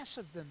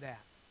massive than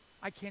that.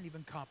 I can't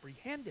even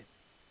comprehend it.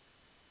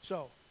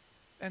 So,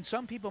 and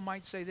some people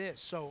might say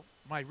this, so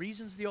my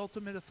reason's the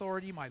ultimate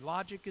authority, my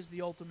logic is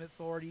the ultimate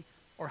authority,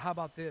 or how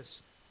about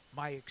this?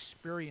 My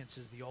experience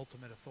is the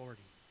ultimate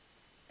authority.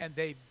 And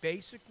they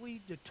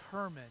basically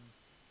determine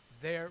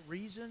their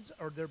reasons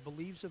or their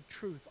beliefs of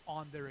truth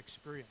on their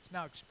experience.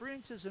 Now,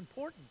 experience is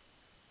important.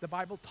 The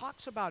Bible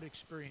talks about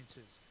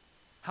experiences.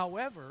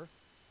 However,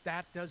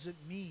 that doesn't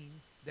mean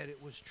that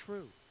it was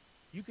true.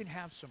 You can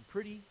have some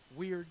pretty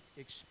weird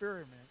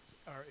experiments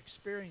or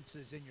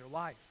experiences in your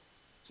life.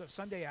 So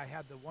Sunday I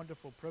had the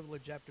wonderful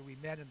privilege after we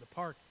met in the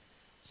park.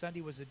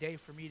 Sunday was a day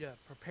for me to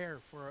prepare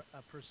for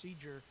a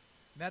procedure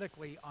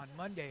medically on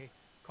Monday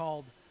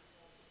called,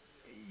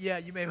 yeah,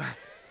 you may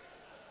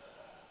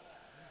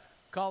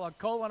call a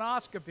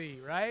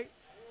colonoscopy, right?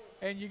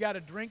 And you got to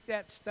drink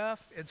that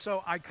stuff. And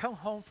so I come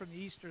home from the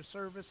Easter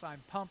service.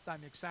 I'm pumped.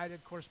 I'm excited.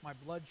 Of course, my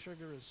blood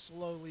sugar is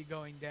slowly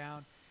going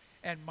down.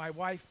 And my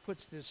wife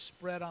puts this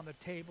spread on the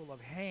table of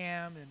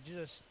ham and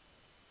just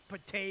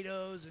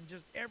potatoes and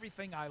just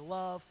everything I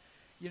love.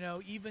 You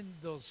know, even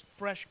those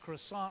fresh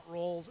croissant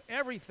rolls,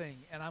 everything.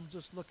 And I'm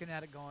just looking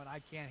at it going, I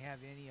can't have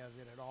any of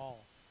it at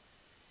all.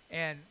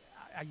 And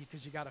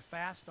because you got to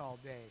fast all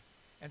day.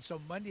 And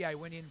so Monday I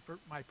went in for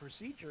my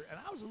procedure, and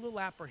I was a little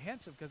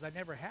apprehensive because I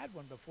never had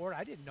one before.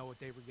 I didn't know what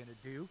they were going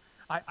to do.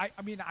 I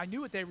mean, I knew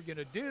what they were going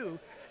to do.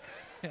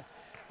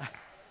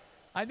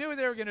 I knew what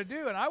they were going to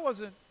do, and I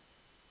wasn't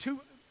too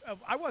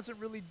I wasn't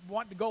really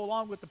wanting to go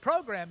along with the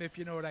program, if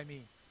you know what I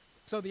mean.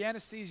 So the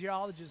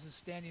anesthesiologist is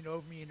standing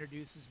over me,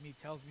 introduces me,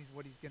 tells me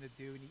what he's going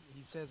to do, and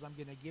he says, I'm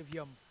going to give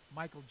you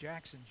Michael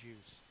Jackson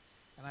juice.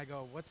 And I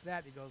go, what's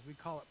that? He goes, we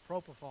call it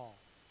propofol.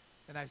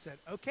 And I said,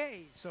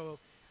 okay. So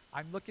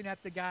I'm looking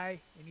at the guy,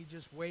 and he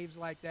just waves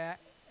like that,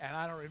 and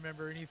I don't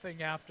remember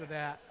anything after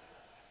that.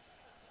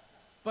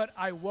 But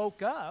I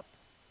woke up.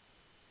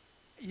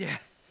 Yeah.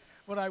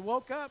 When I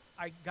woke up,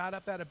 I got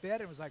up out of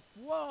bed and was like,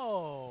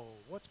 whoa,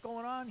 what's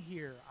going on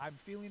here? I'm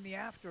feeling the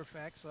after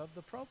effects of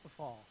the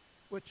propofol,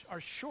 which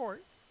are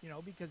short,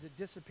 because it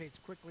dissipates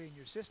quickly in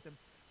your system.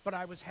 But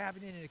I was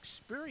having an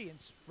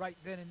experience right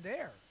then and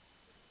there.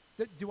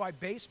 Do I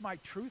base my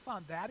truth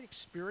on that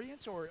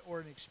experience or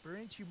an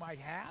experience you might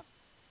have?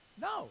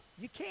 No,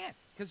 you can't,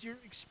 because your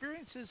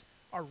experiences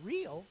are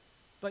real,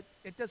 but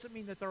it doesn't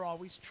mean that they're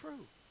always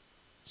true.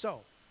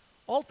 So,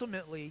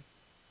 ultimately,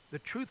 the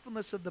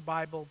truthfulness of the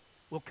Bible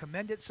will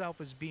commend itself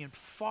as being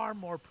far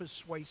more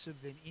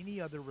persuasive than any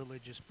other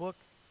religious book.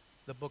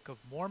 The Book of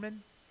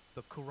Mormon,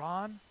 the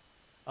Quran,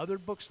 other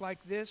books like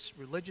this,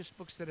 religious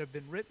books that have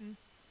been written,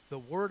 the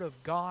Word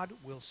of God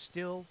will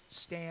still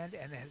stand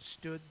and has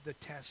stood the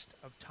test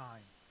of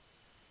time.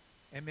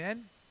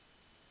 Amen?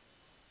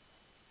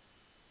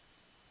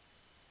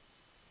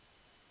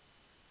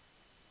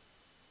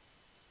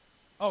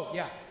 Oh,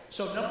 yeah.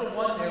 So number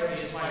one there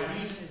is my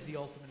reason is the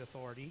ultimate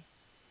authority.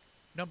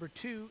 Number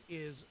two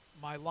is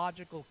my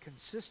logical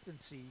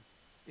consistency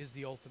is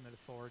the ultimate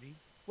authority.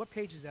 What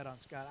page is that on,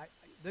 Scott?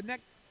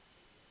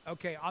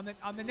 Okay, on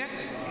the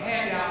next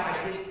handout,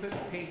 I did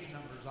put page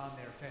numbers on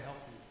there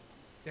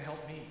to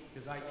help me,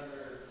 because I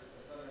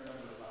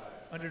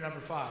under number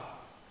 5.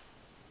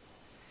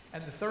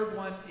 And the third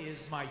one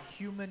is my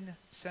human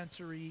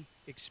sensory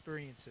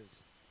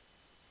experiences.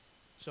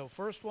 So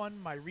first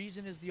one, my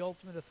reason is the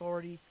ultimate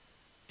authority.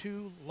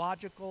 2,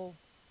 logical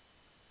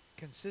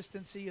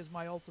consistency is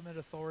my ultimate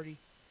authority,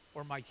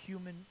 or my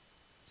human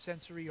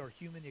sensory or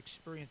human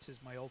experience is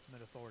my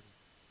ultimate authority.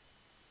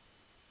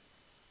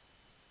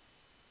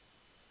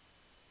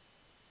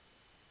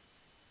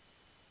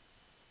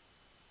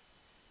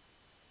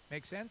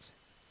 Make sense?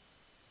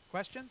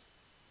 Questions?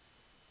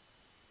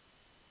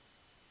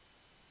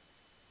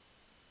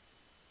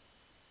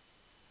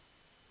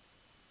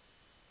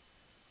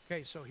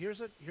 Okay, so here's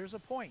a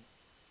point,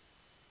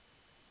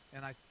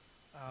 and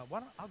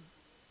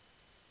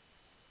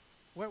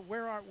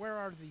where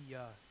are the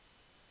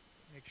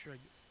make sure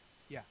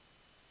yeah,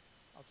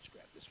 I'll just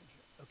grab this one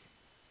here. Okay,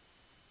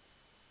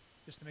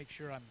 just to make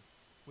sure I'm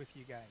with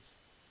you guys.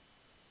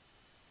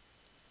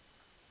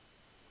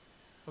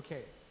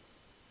 Okay,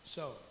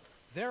 so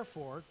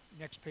therefore,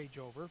 next page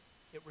over,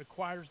 it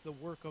requires the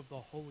work of the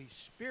Holy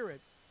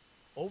Spirit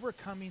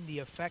overcoming the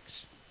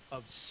effects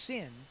of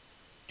sin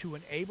to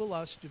enable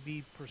us to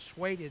be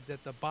persuaded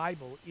that the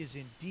Bible is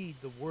indeed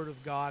the Word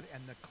of God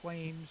and the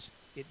claims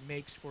it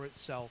makes for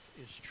itself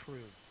is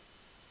true.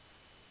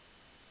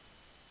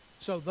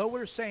 So though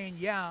we're saying,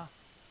 yeah,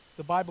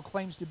 the Bible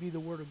claims to be the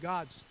Word of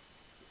God,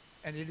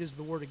 and it is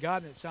the Word of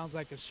God, and it sounds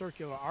like a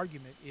circular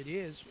argument, it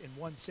is in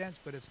one sense,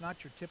 but it's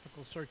not your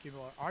typical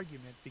circular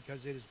argument,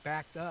 because it is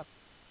backed up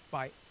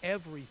by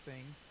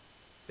everything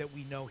that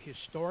we know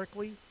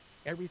historically,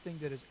 everything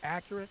that is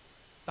accurate.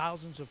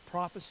 Thousands of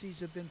prophecies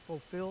have been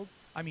fulfilled.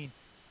 I mean,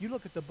 you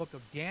look at the book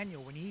of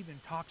Daniel when he even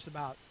talks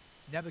about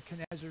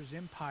Nebuchadnezzar's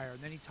empire, and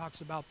then he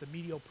talks about the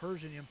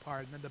Medo-Persian empire,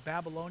 and then the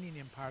Babylonian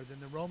empire, then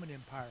the Roman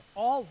empire,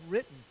 all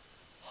written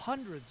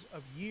hundreds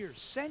of years,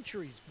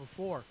 centuries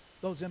before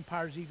those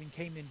empires even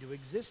came into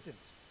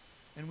existence.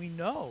 And we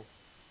know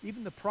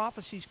even the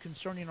prophecies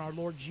concerning our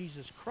Lord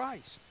Jesus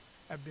Christ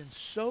have been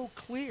so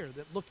clear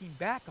that looking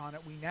back on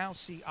it, we now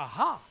see,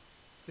 aha,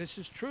 this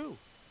is true.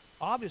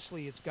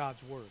 Obviously, it's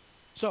God's Word.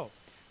 So,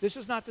 this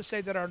is not to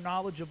say that our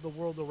knowledge of the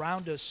world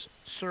around us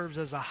serves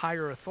as a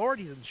higher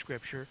authority than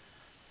Scripture,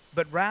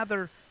 but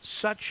rather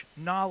such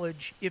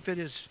knowledge, if it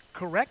is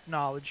correct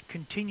knowledge,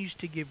 continues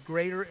to give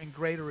greater and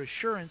greater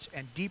assurance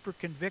and deeper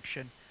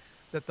conviction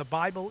that the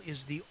Bible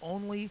is the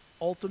only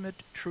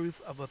ultimate truth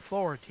of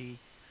authority,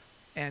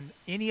 and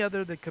any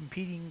other the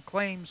competing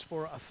claims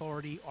for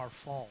authority are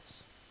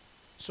false.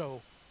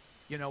 So,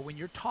 when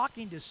you're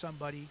talking to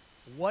somebody,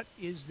 what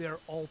is their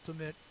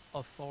ultimate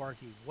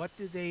authority? What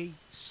do they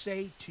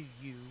say to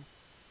you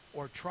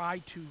or try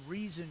to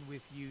reason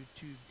with you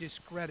to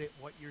discredit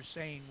what you're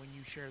saying when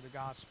you share the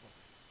gospel?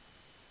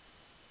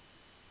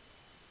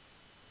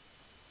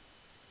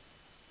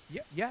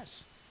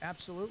 Yes,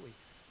 absolutely.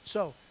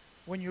 So,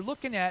 when you're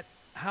looking at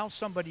how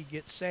somebody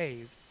gets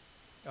saved,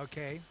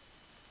 okay,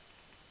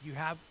 you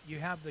have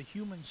the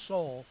human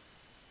soul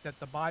that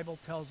the Bible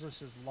tells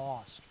us is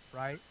lost,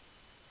 right?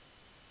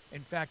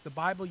 In fact, the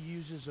Bible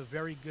uses a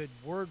very good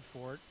word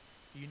for it.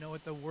 Do you know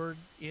what the word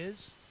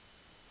is?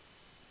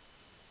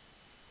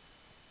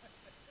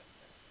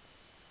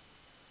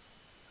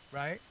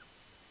 Right?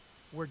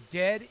 We're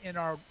dead in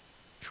our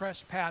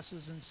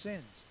trespasses and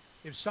sins.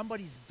 If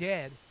somebody's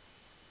dead,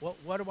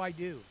 what do I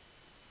do?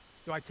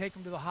 Do I take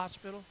them to the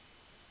hospital?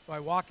 So I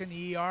walk in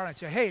the ER and I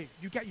say, hey,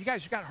 you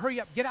guys got to hurry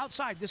up. Get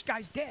outside. This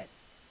guy's dead.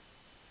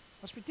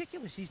 That's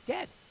ridiculous. He's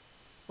dead.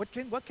 What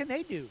can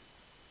they do?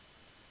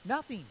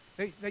 Nothing.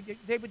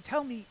 They would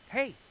tell me,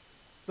 hey,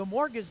 the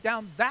morgue is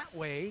down that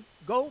way.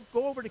 Go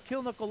over to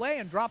Kilnicolay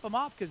and drop him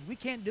off because we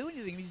can't do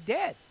anything. He's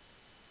dead.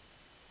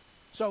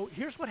 So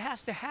here's what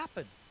has to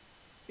happen.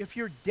 If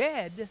you're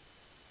dead,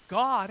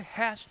 God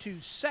has to,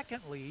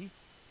 secondly,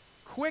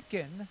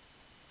 quicken,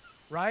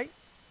 right?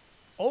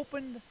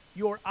 Open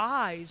your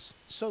eyes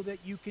so that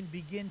you can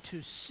begin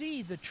to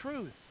see the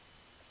truth.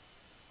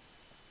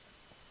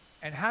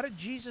 And how did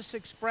Jesus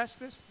express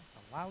this?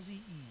 A lousy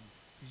E.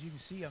 As you can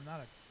see, I'm not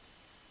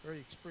a very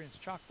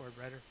experienced chalkboard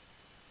writer.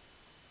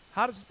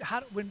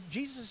 When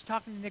Jesus is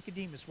talking to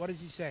Nicodemus, what does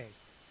he say?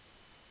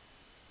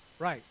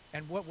 Right.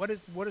 And what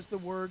does the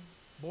word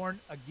born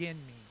again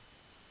mean?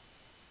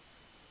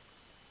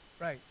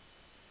 Right.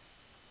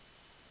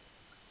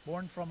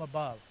 Born from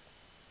above.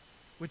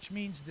 Which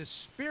means the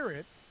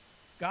Spirit,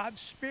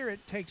 God's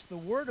Spirit, takes the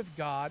Word of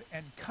God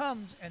and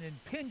comes and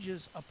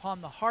impinges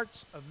upon the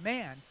hearts of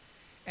man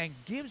and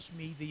gives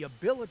me the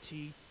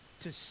ability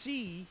to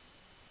see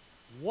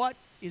what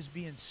is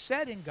being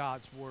said in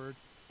God's Word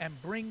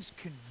and brings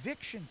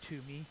conviction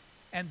to me.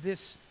 And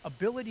this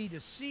ability to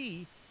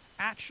see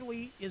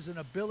actually is an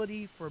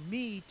ability for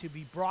me to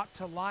be brought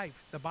to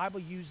life. The Bible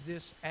used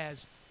this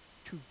as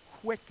to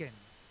quicken,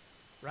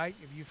 right?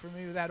 Are you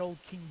familiar with that old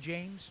King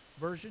James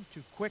version?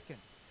 To quicken.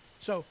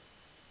 So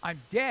I'm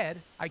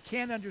dead. I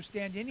can't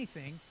understand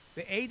anything.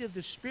 The aid of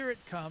the Spirit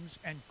comes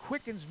and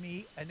quickens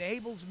me,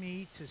 enables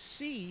me to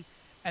see,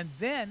 and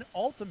then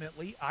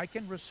ultimately I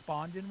can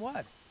respond in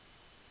what?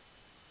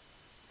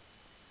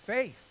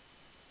 Faith.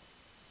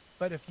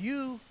 But if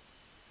you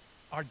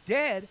are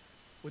dead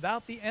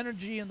without the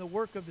energy and the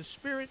work of the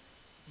Spirit,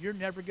 you're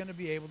never going to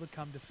be able to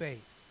come to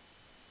faith.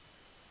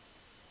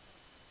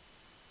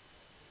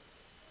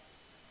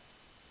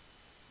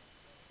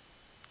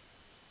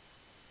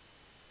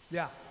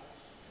 Yeah.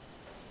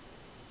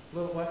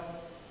 Little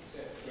what? He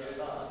said, get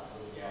it on.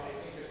 Yeah, they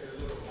think that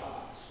they're little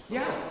gods.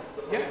 Yeah.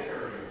 Yeah.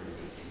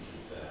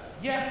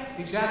 Yeah,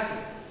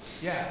 exactly.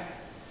 Yeah.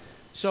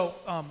 So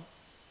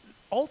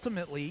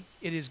ultimately,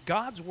 it is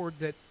God's Word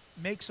that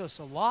makes us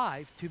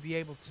alive to be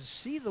able to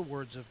see the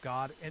words of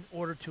God in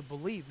order to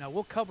believe. Now,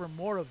 we'll cover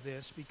more of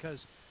this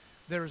because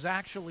there's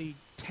actually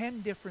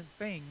 10 different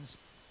things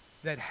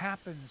that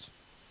happens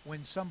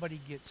when somebody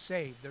gets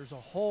saved. There's a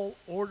whole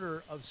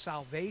order of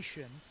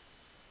salvation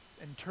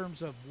in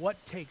terms of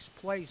what takes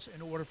place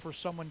in order for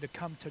someone to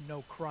come to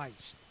know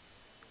Christ.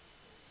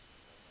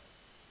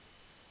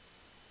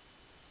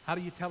 How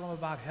do you tell them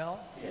about hell?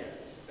 Yeah,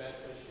 it's a bad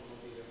place you want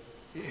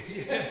to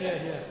be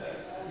there.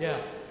 Yeah.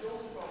 The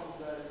only problem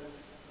with that is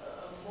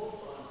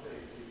most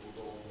unsaved people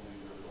don't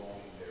believe they're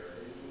going there.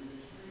 They believe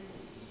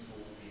extremely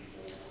evil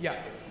people. Yeah.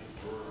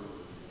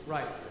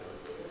 Right.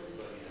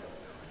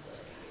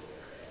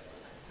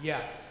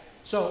 Yeah.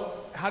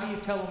 So how do you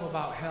tell them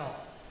about hell?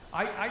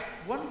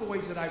 One of the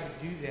ways that I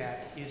would do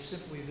that is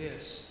simply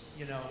this,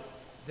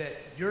 that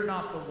you're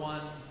not the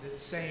one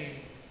that's saying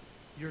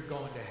you're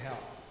going to hell.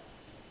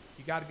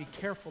 You got to be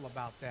careful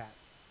about that,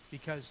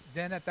 because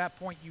then at that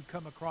point you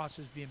come across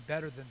as being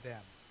better than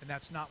them, and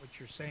that's not what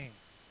you're saying.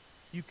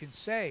 You can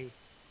say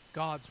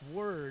God's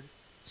Word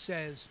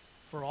says,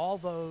 for all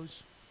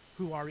those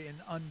who are in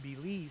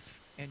unbelief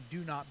and do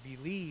not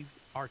believe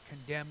are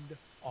condemned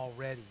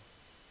already,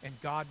 and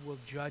God will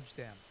judge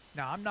them.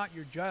 Now, I'm not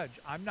your judge.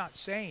 I'm not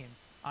saying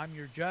I'm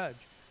your judge,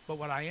 but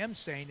what I am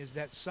saying is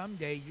that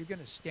someday you're going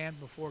to stand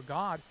before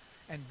God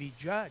and be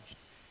judged,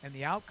 and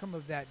the outcome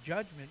of that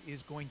judgment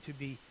is going to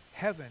be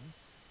heaven,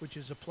 which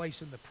is a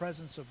place in the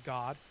presence of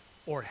God,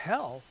 or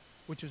hell,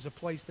 which is a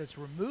place that's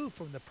removed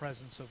from the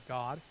presence of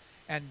God,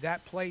 and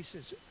that place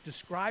is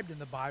described in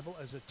the Bible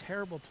as a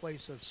terrible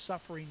place of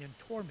suffering and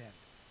torment.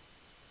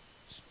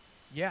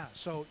 Yeah,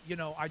 so,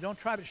 I don't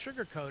try to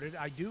sugarcoat it.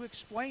 I do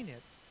explain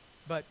it,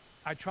 but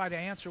I try to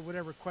answer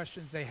whatever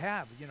questions they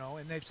have,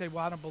 and they say,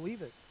 well, I don't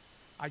believe it.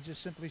 I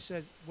just simply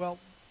said, well,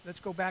 let's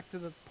go back to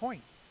the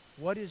point.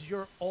 What is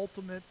your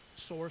ultimate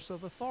source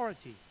of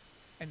authority?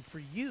 And for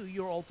you,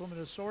 your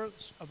ultimate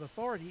source of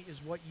authority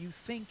is what you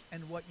think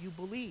and what you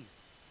believe.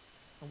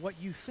 And what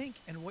you think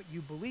and what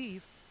you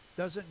believe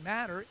doesn't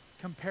matter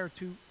compared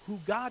to who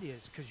God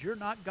is, because you're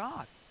not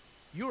God.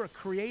 You're a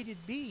created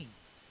being.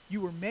 You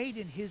were made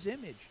in His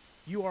image.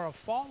 You are a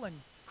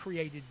fallen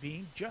created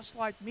being, just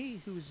like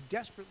me, who is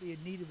desperately in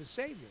need of a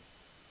Savior.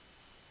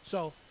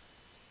 So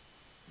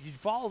you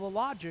follow the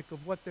logic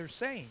of what they're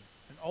saying,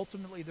 and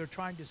ultimately they're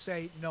trying to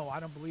say, no, I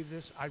don't believe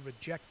this. I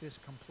reject this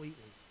completely.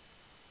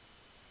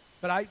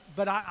 But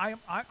I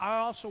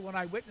also, when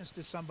I witness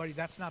to somebody,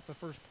 that's not the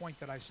first point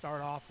that I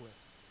start off with.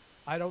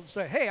 I don't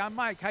say, hey, I'm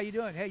Mike, how you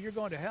doing? Hey, you're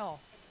going to hell.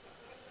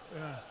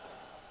 Yeah.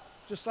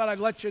 Just thought I'd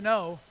let you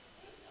know.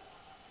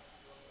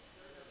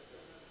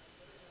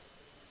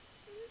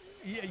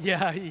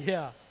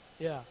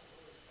 Yeah.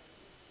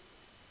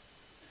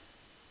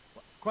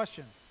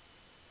 Questions?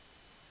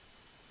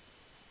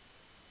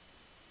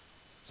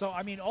 So,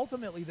 I mean,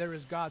 ultimately there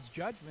is God's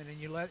judgment, and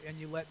you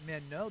let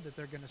men know that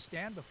they're going to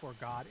stand before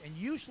God. And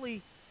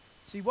usually,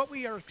 see, what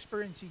we are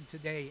experiencing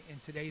today in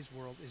today's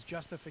world is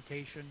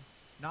justification,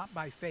 not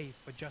by faith,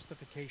 but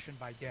justification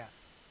by death.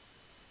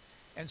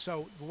 And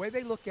so the way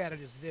they look at it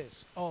is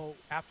this. Oh,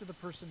 after the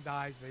person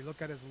dies, they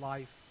look at his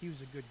life. He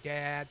was a good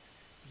dad.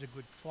 He was a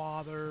good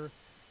father.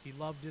 He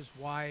loved his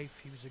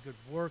wife. He was a good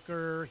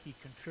worker. He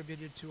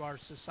contributed to our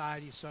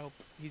society. So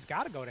he's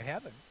got to go to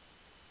heaven,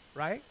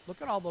 right?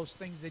 Look at all those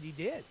things that he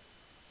did.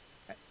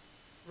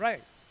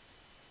 Right.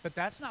 But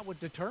that's not what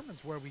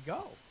determines where we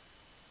go.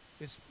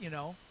 It's,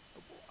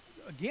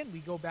 again, we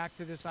go back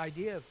to this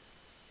idea of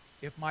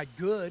if my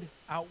good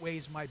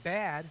outweighs my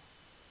bad,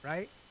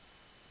 right?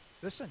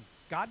 Listen,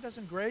 God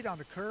doesn't grade on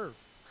a curve,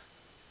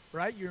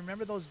 right? You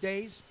remember those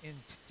days in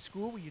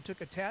school where you took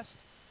a test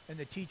and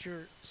the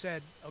teacher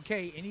said,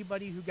 okay,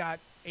 anybody who got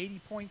 80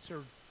 points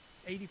or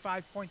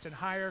 85 points and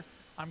higher,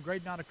 I'm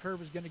grading on a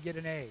curve is going to get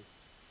an A.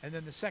 And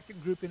then the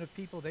second grouping of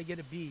people, they get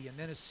a B, and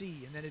then a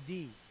C, and then a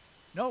D.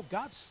 No,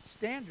 God's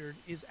standard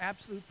is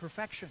absolute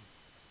perfection.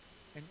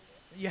 And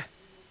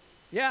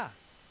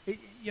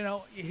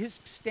his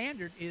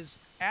standard is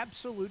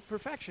absolute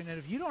perfection. And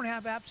if you don't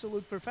have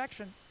absolute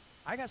perfection,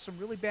 I got some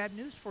really bad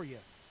news for you.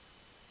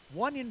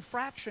 One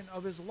infraction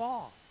of his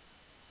law.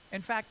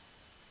 In fact,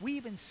 we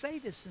even say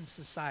this in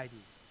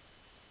society.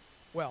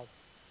 Well,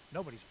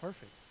 nobody's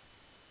perfect,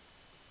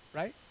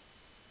 right?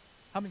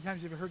 How many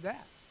times have you heard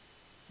that?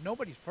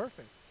 Nobody's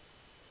perfect.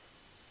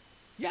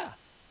 Yeah,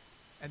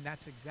 and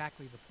that's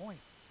exactly the point.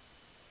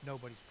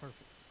 Nobody's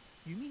perfect.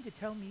 You mean to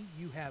tell me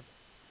you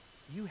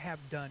have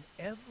done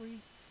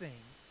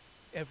everything,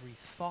 every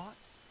thought,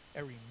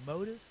 every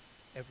motive,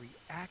 every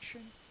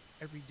action,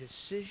 every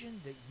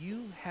decision that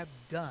you have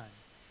done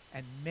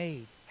and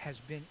made has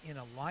been in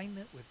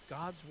alignment with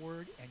God's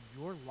word, and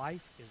your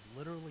life is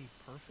literally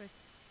perfect?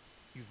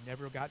 You've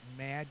never gotten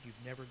mad,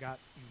 you've never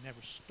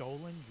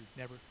stolen, you've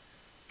never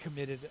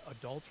committed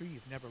adultery,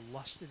 you've never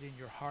lusted in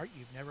your heart,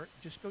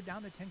 just go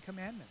down the 10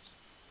 Commandments.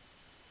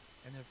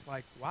 And it's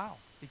like, wow,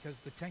 because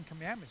the 10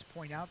 Commandments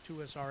point out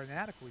to us our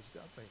inadequacies,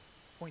 don't they?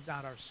 Point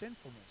out our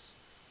sinfulness.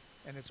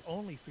 And it's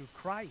only through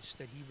Christ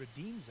that he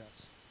redeems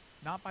us,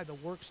 not by the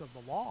works of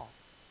the law,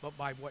 but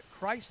by what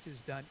Christ has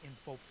done in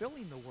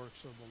fulfilling the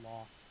works of the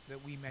law,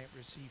 that we may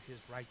receive his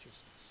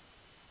righteousness.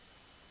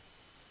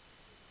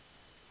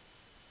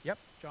 Yep,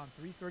 John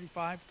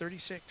 3:35,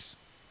 36.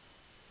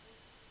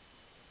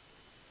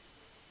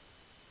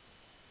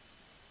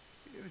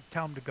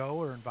 Tell him to go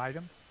or invite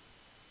him.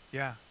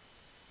 Yeah.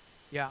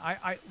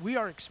 Yeah, we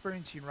are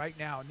experiencing right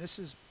now, and this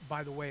is,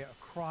 by the way,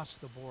 across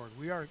the board.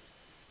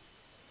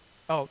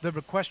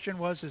 The question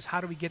is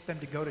how do we get them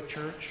to go to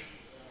church?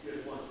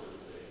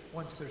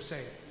 Once they're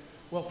saved.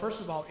 Well,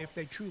 first of all, if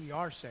they truly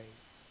are saved,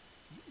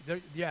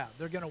 they're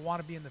going to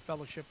want to be in the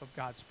fellowship of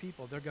God's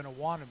people. They're going to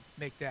want to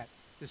make that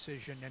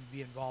decision and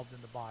be involved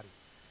in the body.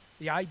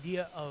 The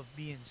idea of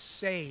being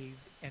saved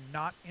and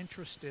not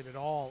interested at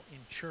all in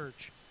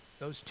church,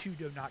 those two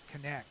do not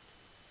connect.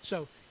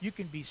 So you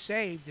can be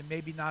saved and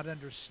maybe not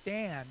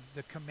understand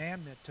the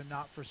commandment to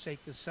not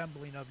forsake the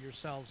assembling of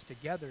yourselves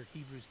together,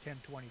 Hebrews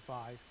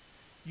 10:25.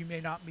 You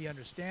may not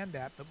understand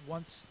that, but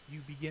once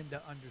you begin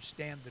to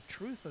understand the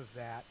truth of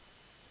that,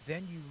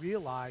 then you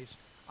realize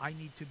I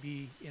need to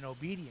be in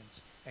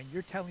obedience. And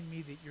you're telling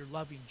me that you're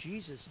loving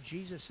Jesus.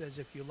 Jesus says,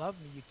 if you love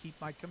me, you keep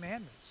my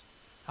commandments.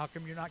 How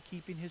come you're not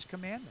keeping his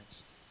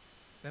commandments?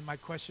 Then my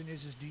question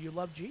is do you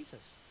love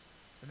Jesus?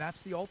 And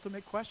that's the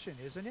ultimate question,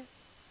 isn't it?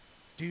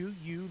 Do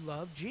you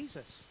love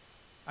Jesus?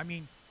 I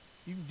mean,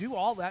 you can do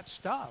all that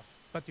stuff,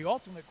 but the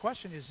ultimate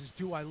question is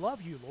do I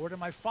love you, Lord?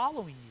 Am I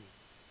following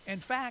you? In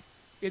fact,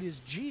 it is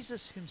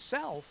Jesus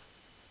himself,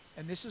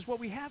 and this is what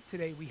we have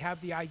today. We have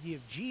the idea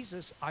of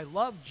Jesus. I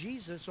love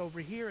Jesus over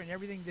here and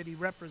everything that he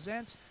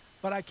represents,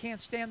 but I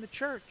can't stand the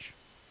church.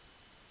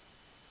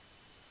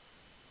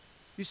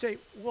 You say,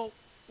 well,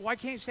 why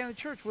can't you stand the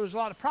church? Well, there's a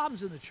lot of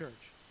problems in the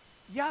church.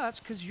 Yeah,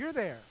 that's because you're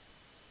there.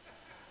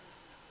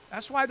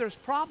 That's why there's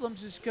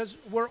problems, is because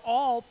we're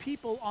all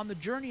people on the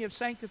journey of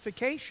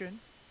sanctification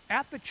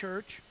at the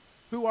church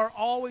who are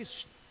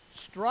always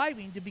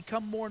striving to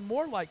become more and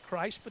more like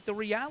Christ, but the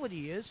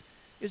reality is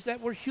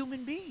that we're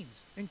human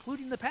beings,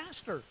 including the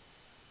pastor,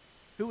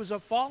 who is a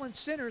fallen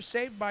sinner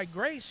saved by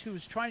grace, who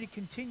is trying to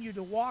continue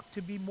to walk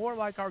to be more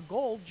like our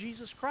goal,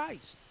 Jesus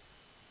Christ.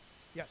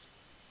 Yes?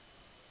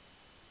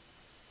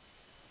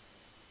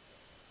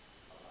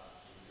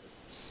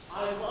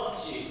 I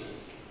love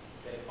Jesus.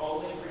 If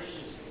only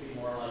Christians could be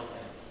more like him.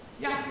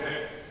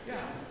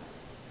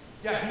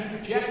 Yeah, he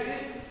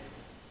rejected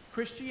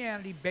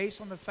Christianity based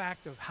on the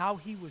fact of how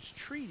he was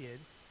treated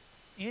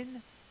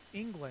in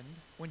England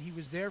when he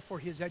was there for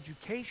his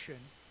education,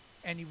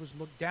 and he was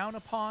looked down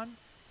upon.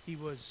 He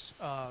was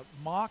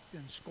mocked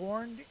and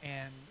scorned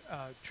and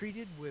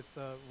treated with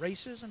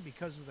racism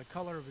because of the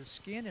color of his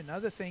skin and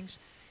other things.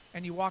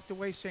 And he walked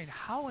away saying,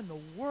 how in the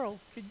world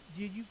did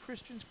you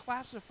Christians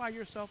classify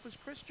yourself as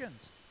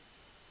Christians?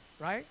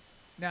 Right?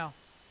 Now,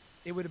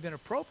 it would have been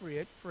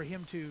appropriate for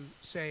him to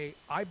say,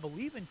 I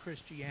believe in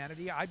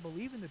Christianity, I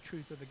believe in the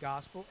truth of the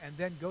gospel, and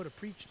then go to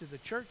preach to the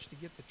church to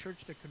get the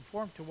church to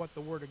conform to what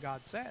the Word of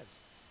God says.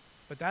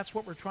 But that's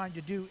what we're trying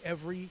to do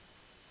every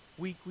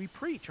week we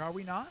preach, are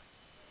we not?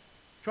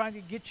 Trying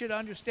to get you to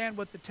understand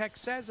what the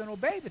text says and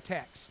obey the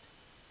text.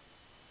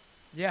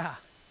 Yeah.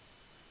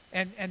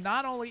 And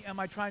not only am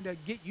I trying to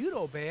get you to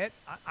obey it,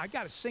 I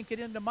got to sink it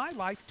into my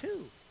life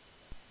too.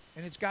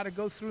 And it's got to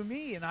go through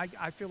me, and I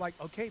feel like,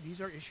 okay, these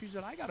are issues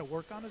that I got to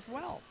work on as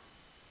well.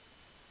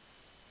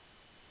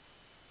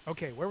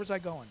 Okay, where was I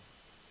going?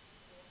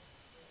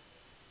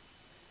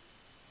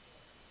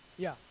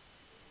 Yeah.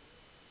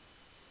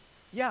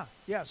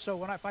 Yeah.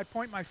 So if I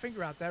point my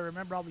finger out there,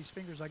 remember all these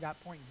fingers I got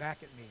pointing back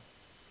at me.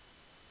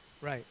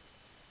 Right.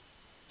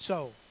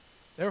 So,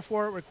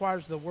 therefore it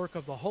requires the work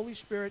of the Holy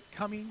Spirit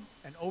coming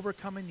and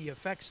overcoming the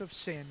effects of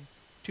sin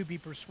to be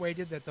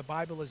persuaded that the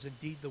Bible is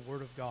indeed the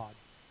Word of God.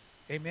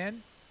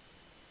 Amen?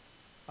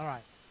 All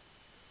right.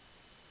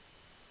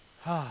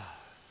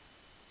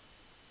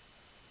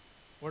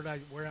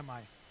 Where am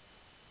I?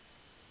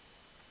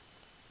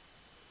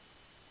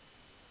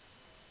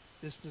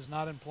 This does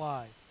not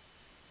imply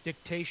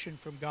dictation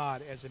from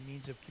God as a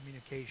means of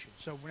communication.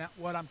 So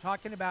what I'm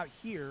talking about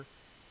here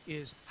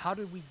is, how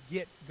did we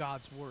get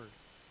God's Word?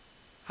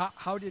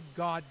 How did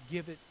God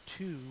give it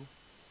to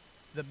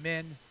the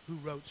men who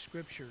wrote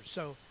Scripture?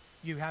 So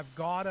you have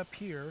God up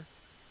here,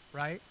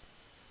 right?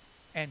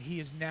 And he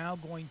is now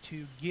going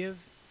to give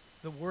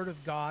the Word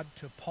of God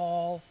to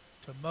Paul,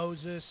 to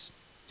Moses,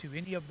 to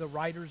any of the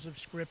writers of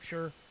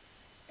Scripture.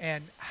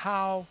 And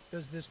how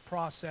does this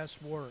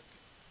process work?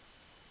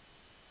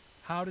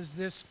 How does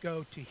this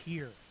go to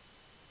here?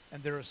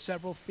 And there are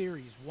several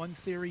theories. One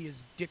theory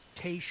is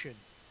dictation,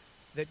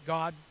 that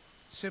God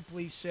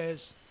simply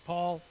says,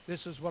 Paul,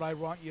 this is what I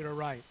want you to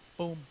write.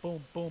 Boom,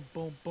 boom, boom,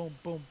 boom, boom,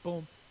 boom,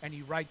 boom. And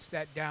he writes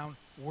that down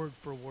word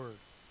for word.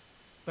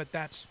 But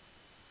that's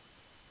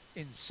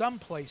in some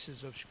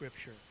places of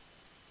Scripture.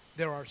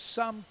 There are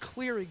some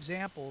clear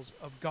examples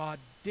of God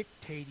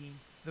dictating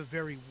the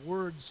very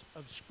words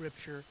of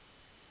Scripture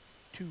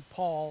to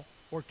Paul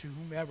or to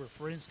whomever.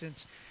 For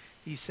instance,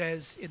 he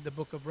says in the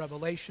book of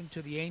Revelation,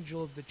 to the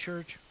angel of the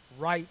church,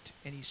 write,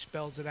 and he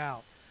spells it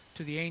out.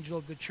 To the angel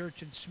of the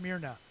church in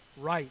Smyrna,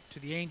 write. To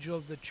the angel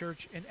of the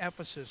church in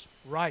Ephesus,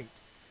 write.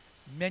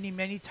 Many,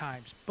 many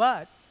times.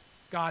 But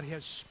God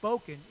has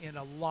spoken in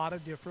a lot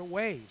of different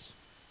ways.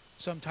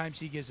 Sometimes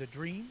he gives a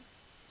dream.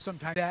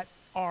 Sometimes that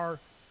are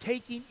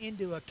taking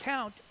into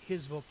account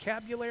his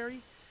vocabulary,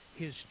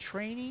 his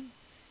training,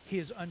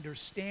 his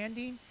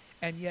understanding,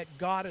 and yet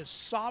God is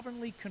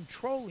sovereignly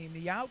controlling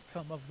the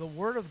outcome of the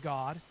Word of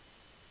God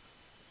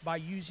by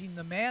using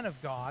the man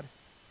of God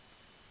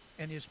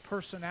and his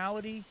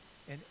personality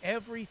and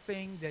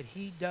everything that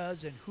he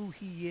does and who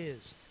he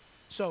is.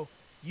 So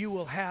you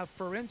will have,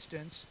 for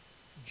instance,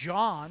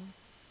 John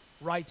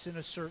writes in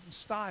a certain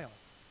style.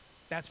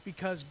 That's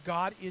because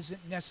God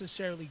isn't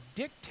necessarily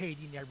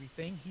dictating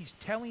everything. He's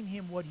telling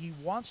him what he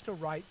wants to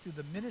write through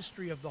the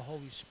ministry of the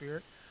Holy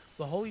Spirit.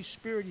 The Holy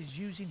Spirit is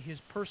using his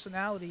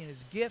personality and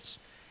his gifts,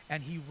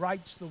 and he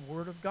writes the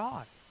Word of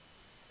God.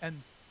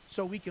 And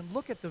so we can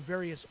look at the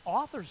various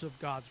authors of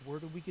God's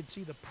Word, and we can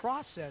see the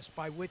process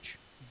by which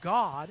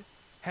God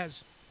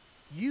has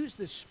used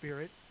the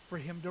Spirit for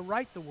him to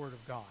write the Word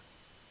of God.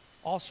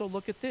 Also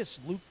look at this,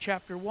 Luke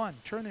chapter 1.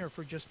 Turn there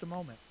for just a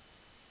moment.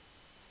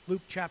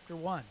 Luke chapter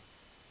 1.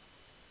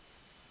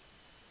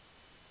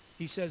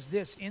 He says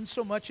this,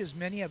 insomuch as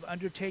many have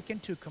undertaken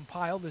to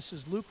compile, this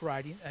is Luke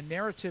writing, a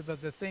narrative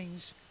of the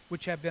things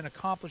which have been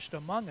accomplished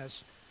among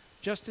us,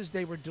 just as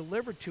they were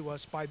delivered to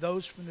us by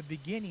those from the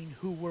beginning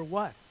who were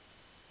what?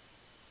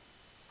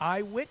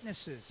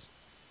 Eyewitnesses.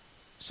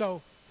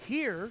 So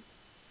here,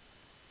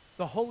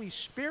 the Holy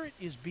Spirit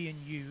is being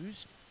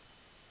used,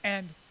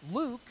 and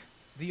Luke,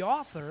 the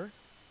author,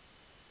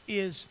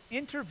 is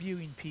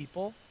interviewing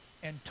people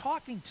and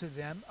talking to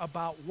them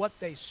about what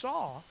they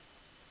saw.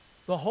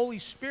 The Holy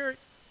Spirit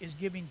is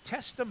giving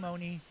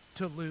testimony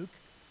to Luke.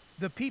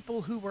 The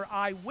people who were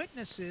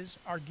eyewitnesses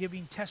are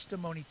giving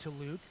testimony to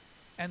Luke.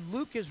 And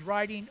Luke is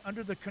writing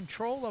under the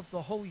control of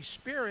the Holy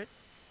Spirit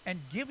and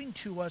giving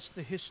to us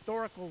the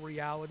historical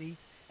reality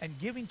and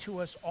giving to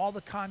us all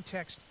the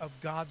context of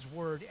God's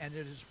Word. And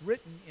it is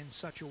written in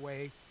such a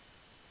way.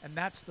 And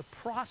that's the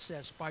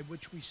process by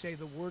which we say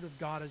the Word of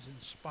God is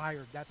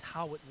inspired. That's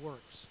how it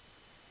works.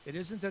 It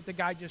isn't that the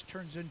guy just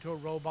turns into a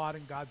robot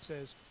and God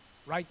says,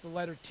 write the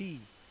letter T.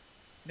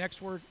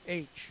 Next word,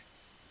 H.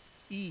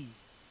 E.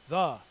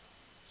 The.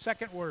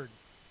 Second word,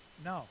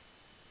 no.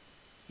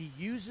 He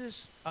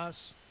uses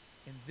us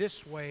in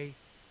this way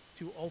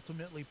to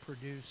ultimately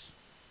produce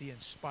the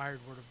inspired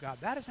Word of God.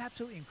 That is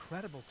absolutely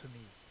incredible to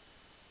me.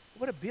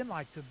 What would it have been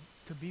like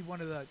to be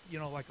one of the,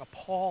 like a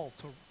Paul,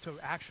 to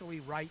actually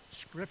write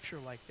Scripture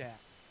like that?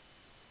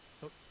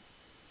 So,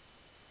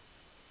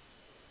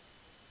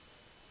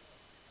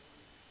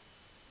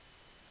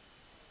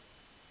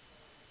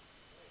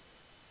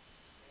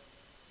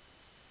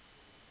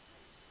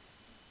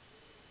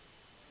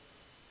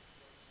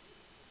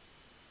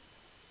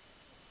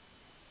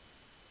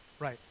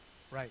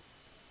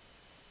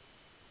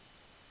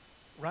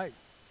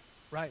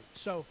 Right.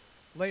 So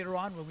later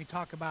on when we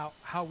talk about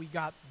how we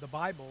got the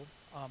Bible,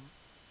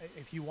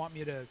 if you want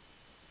me to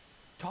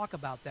talk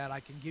about that, I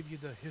can give you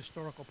the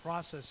historical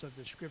process of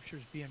the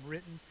scriptures being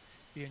written,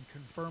 being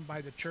confirmed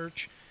by the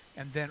church,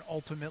 and then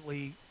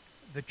ultimately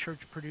the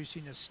church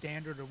producing a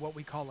standard, or what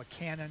we call a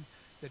canon,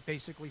 that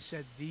basically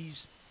said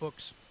these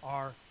books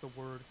are the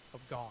Word of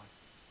God.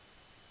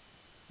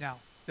 Now,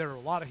 there are a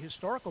lot of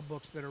historical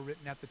books that are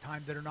written at the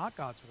time that are not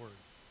God's Word.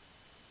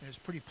 And it's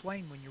pretty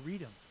plain when you read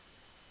them.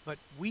 But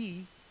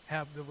we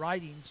have the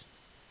writings,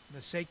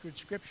 the sacred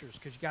scriptures,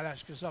 because you got to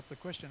ask yourself the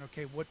question,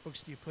 okay, what books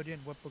do you put in,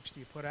 what books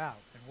do you put out,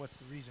 and what's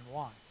the reason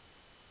why?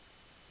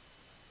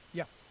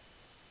 Yeah.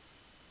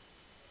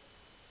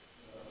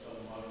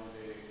 Some modern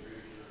day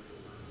preachers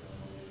or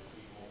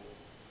people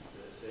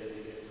that say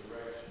they get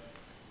direction,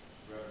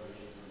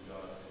 revelation from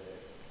God today.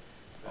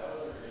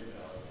 Valid or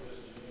invalid,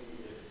 because to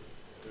me, if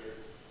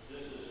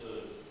this is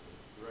a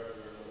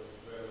direct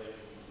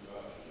revelation from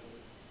God,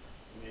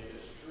 I mean, if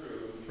it's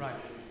true, you Right.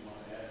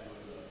 want to add to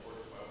it a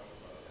court about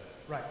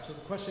that. Right. So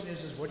the question is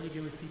what do you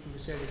do with people who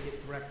say they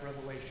get direct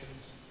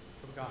revelations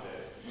from God?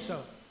 Okay.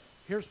 So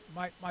here's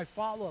my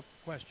follow-up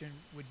question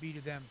would be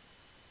to them,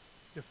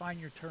 define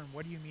your term.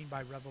 What do you mean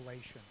by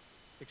revelation?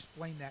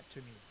 Explain that to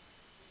me.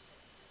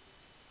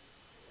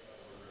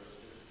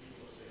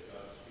 People say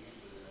God speaks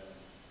to them.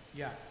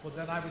 Yeah. Well,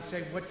 then I would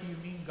say, what do you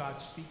mean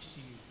God speaks to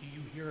you? Do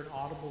you hear an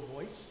audible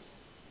voice?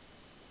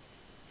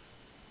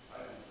 I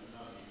do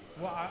not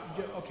need Well,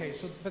 okay.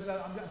 So, but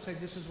I'm saying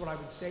this is what I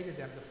would say to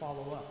them to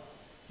follow up.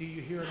 Do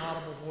you hear an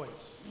audible voice?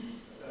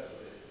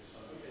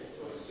 Okay,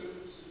 so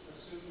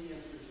assume the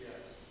answer is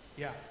yes.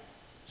 Yeah.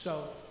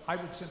 So I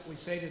would simply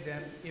say to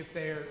them, if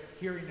they're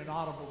hearing an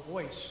audible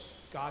voice,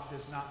 God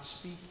does not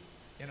speak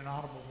in an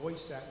audible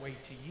voice that way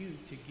to you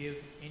to give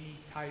any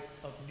type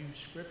of new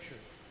scripture.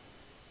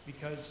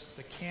 Because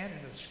the canon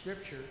of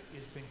scripture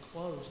has been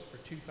closed for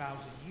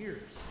 2,000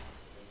 years.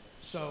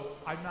 So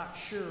I'm not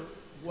sure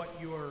what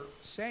you're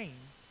saying,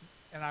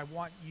 and I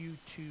want you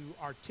to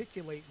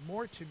articulate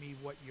more to me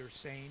what you're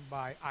saying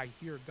by I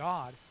hear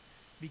God,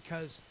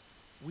 because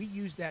we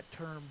use that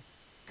term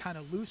kind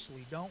of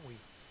loosely, don't we?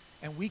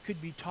 And we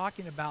could be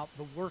talking about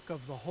the work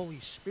of the Holy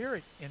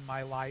Spirit in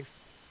my life,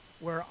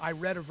 where I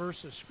read a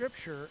verse of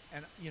Scripture,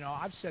 and, you know,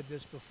 I've said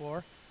this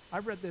before. I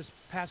read this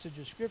passage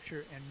of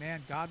Scripture, and,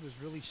 man, God was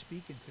really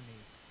speaking to me.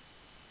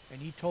 And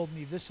he told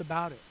me this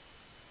about it.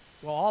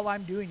 Well, all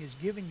I'm doing is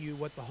giving you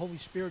what the Holy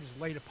Spirit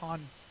has laid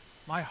upon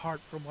my heart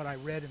from what I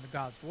read in the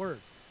God's Word.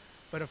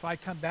 But if I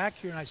come back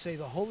here and I say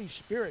the Holy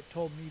Spirit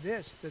told me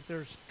this, that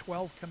there's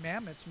 12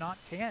 commandments, not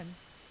 10,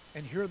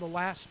 and here are the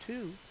last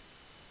two,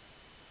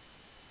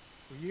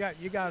 well,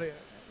 you got to,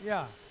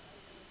 yeah.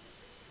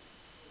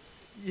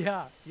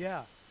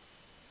 Yeah,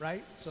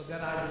 right? So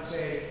then I would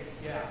say,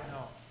 yeah,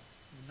 no,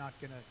 you're not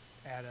going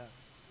to add up.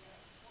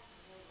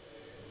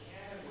 The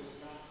canon was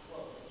not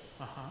closed,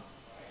 Uh-huh.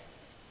 right?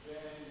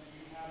 Then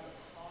you have a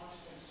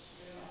constant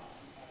spin-off,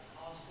 you have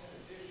constant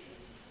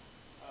addition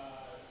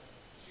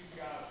to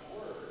God's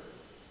Word,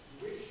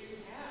 which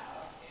you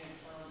have in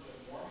terms of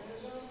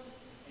Mormonism,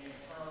 in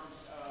terms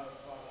of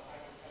the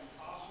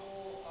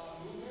hyper-Pentecostal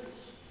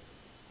movements.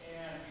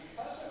 And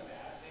because of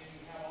that, then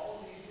you have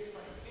all of these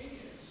different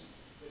opinions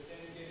that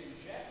then get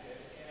injected,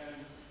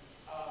 and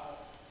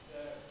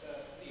the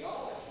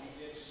theology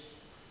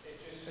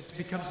It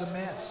becomes a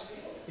mess.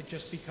 It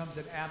just becomes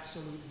an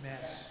absolute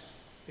mess.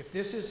 If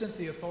this isn't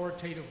the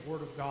authoritative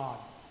Word of God,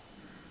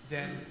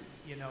 then,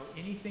 you know,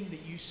 anything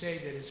that you say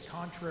that is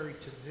contrary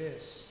to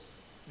this,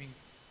 I mean,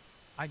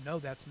 I know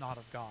that's not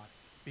of God,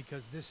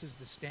 because this is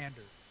the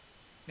standard.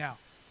 Now,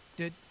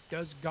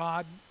 does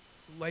God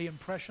lay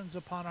impressions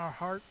upon our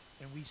heart,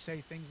 and we say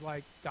things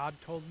like, God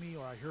told me,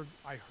 or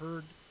I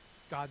heard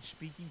God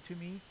speaking to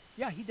me?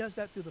 Yeah, he does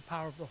that through the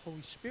power of the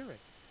Holy Spirit.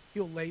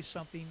 He'll lay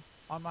something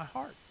on my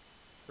heart,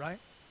 right?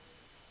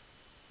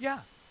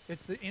 Yeah,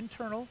 it's the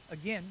internal,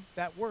 again,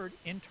 that word,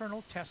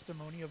 internal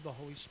testimony of the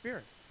Holy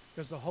Spirit,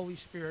 because the Holy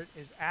Spirit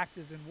is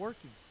active and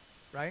working,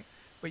 right?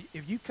 But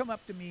if you come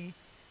up to me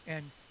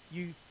and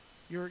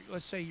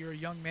let's say you're a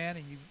young man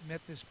and you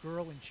met this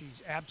girl and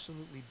she's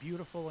absolutely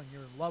beautiful and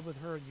you're in love with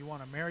her and you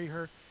want to marry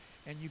her,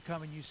 and you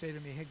come and you say to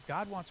me, hey,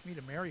 God wants me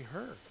to marry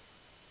her,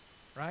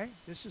 right?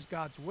 This is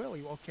God's will.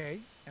 Okay.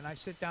 And I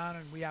sit down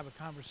and we have a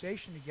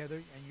conversation together,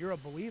 and you're a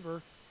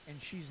believer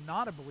and she's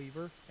not a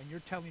believer, and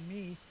you're telling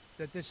me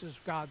that this is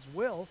God's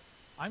will.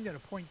 I'm going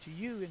to point to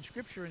you in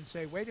Scripture and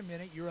say, wait a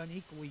minute, you're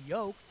unequally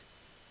yoked.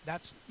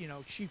 That's, you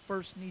know, she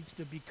first needs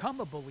to become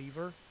a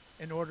believer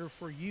in order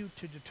for you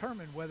to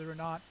determine whether or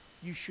not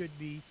you should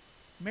be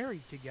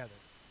married together.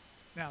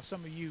 Now,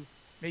 some of you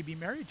may be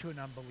married to an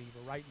unbeliever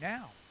right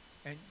now,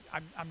 and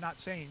I'm not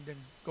saying then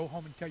go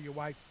home and tell your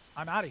wife,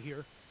 I'm out of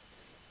here.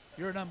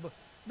 You're an unbeliever.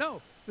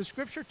 No, the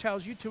Scripture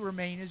tells you to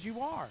remain as you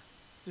are,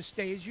 to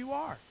stay as you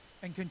are,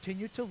 and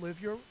continue to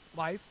live your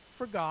life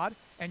for God,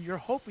 and you're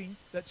hoping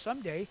that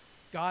someday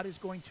God is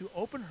going to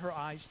open her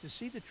eyes to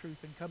see the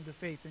truth and come to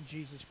faith in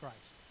Jesus Christ.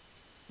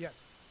 Yes?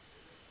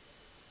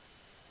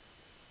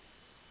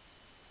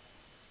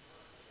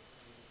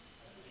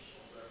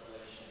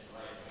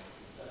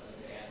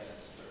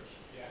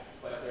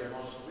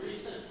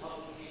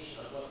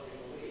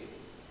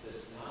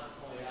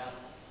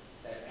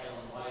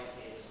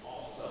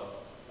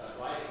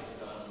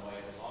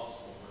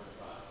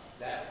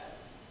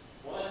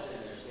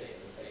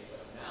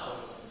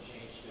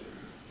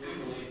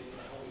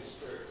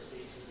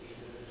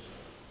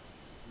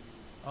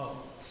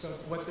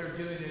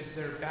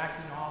 they're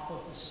backing off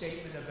of the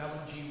statement of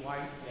Ellen G. White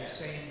and Yes.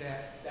 saying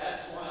that.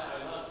 That's why I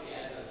love the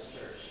Adventist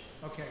Church.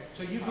 Okay,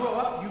 so you grew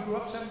up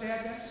Seventh-day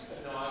Adventist?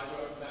 No, I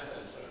grew up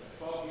Methodist. For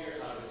 12 years,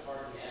 I was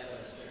part of the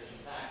Adventist Church.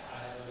 In fact, I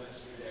have a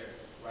ministry there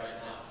right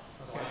now.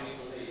 So Okay. I need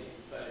to leave,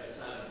 but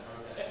it's not in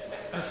protest.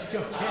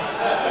 Okay.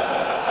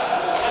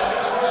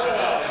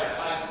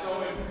 I'm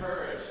so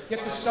encouraged.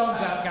 Get the stones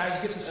out, guys.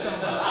 Get the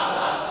stones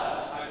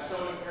out. I'm so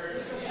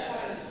encouraged by the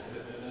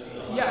Adventist.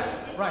 Yeah,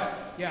 right.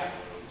 Yeah.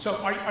 So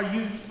are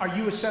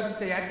you a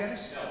Seventh-day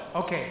Adventist?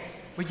 No. Okay,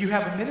 but you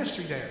have a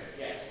ministry there.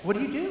 Yes. What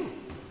do you do?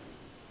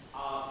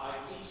 I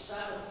teach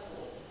Sabbath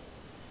school.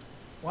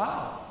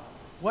 Wow.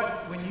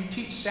 When you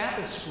teach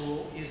Sabbath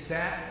school, is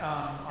that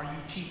are you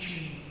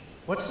teaching?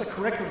 What's the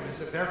curriculum? Is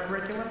it their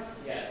curriculum?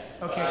 Yes.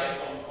 Okay. But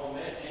I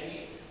omit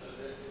any.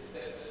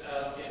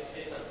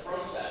 It's a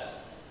process.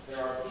 There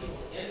are people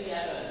in the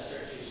Adventist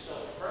Church who still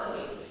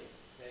firmly believe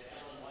that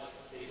Ellen White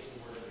states the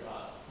Word of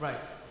God, Right.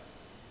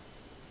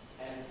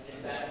 and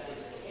that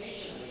is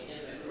occasionally in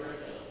the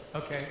curriculum.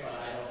 Okay. But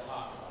I don't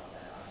talk about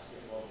that. I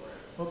skip over it.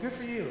 Well, good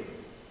for you.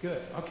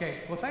 Good.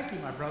 Okay. Well, thank you,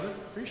 my brother.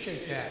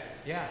 Appreciate that.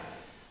 Yeah.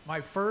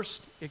 My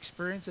first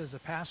experience as a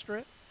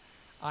pastorate,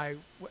 I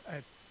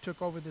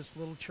took over this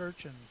little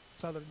church in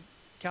Southern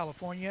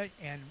California,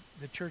 and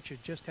the church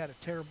had just had a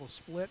terrible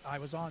split. I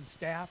was on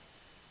staff,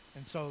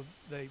 and so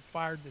they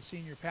fired the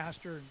senior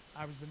pastor, and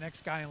I was the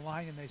next guy in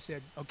line, and they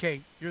said,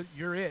 "Okay,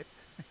 you're it."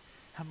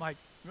 I'm like,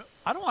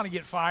 I don't want to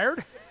get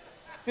fired.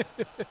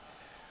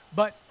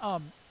 But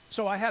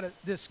so I had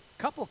this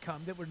couple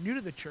come that were new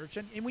to the church,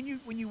 and when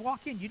you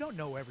walk in, you don't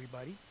know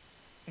everybody.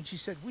 And she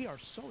said, "We are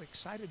so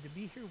excited to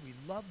be here. We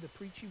love the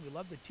preaching. We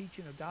love the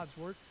teaching of God's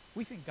Word.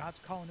 We think God's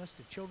calling us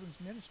to children's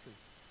ministry,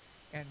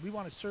 and we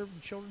want to serve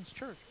in children's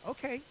church."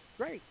 Okay,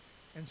 great.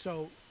 And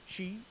so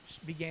she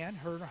began,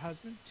 her and her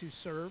husband, to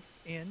serve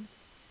in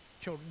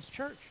children's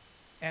church.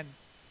 And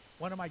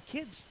one of my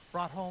kids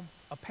brought home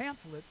a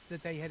pamphlet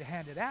that they had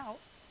handed out,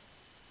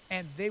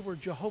 and they were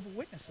Jehovah's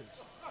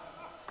Witnesses.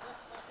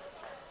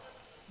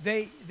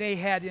 They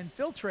had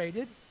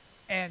infiltrated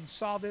and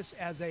saw this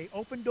as an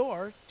open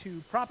door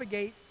to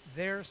propagate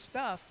their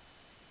stuff,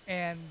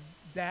 and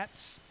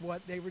that's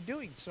what they were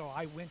doing. So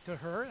I went to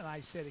her and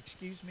I said,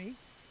 "Excuse me,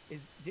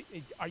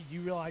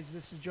 you realize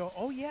this is Jehovah?"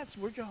 "Oh yes,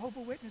 we're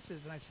Jehovah's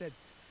Witnesses." And I said,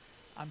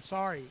 "I'm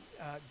sorry,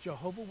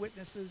 Jehovah's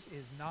Witnesses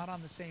is not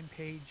on the same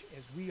page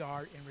as we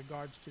are in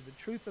regards to the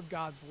truth of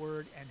God's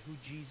Word and who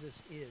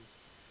Jesus is.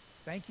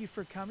 Thank you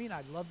for coming.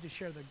 I'd love to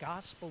share the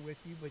gospel with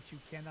you, but you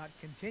cannot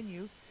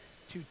continue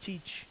to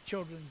teach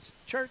children's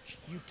church.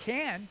 You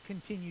can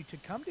continue to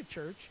come to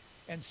church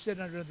and sit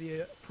under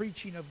the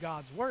preaching of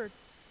God's Word,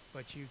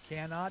 but you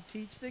cannot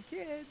teach the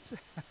kids."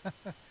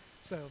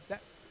 So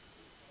that,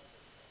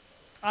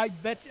 I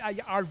bet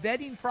our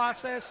vetting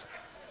process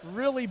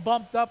really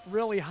bumped up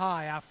really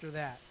high after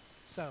that.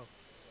 So,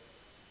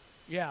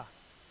 yeah.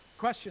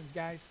 Questions,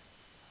 guys?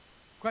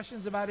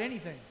 Questions about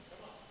anything?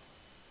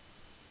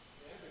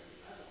 I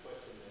have a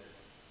question that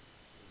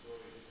is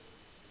always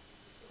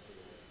something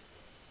that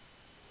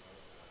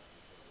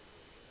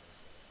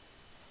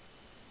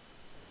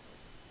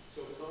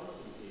so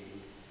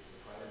Constantine,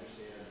 if I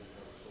understand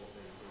how this whole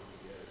thing came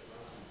together,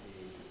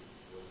 Constantine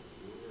was the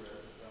ruler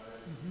at the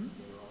time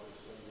when all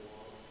this went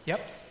along.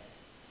 Yep.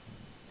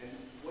 And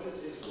what is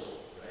his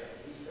role, right?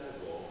 He's got a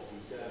goal.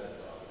 He's got a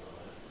dogma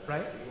on it.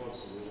 Right. He wants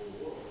to rule the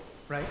world.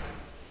 Right.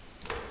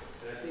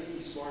 And I think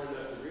he's smart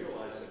enough to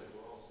realize that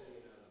we're all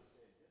singing out of the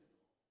same hymn.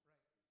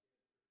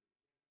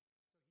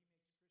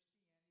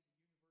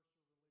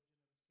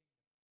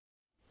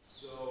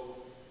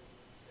 So,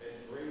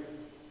 it brings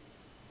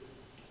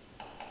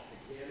the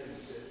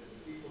canons,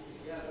 the people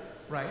together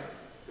Right.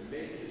 to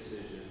make a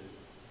decision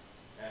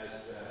as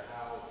to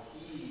how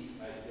he,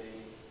 I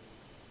think,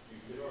 you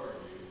could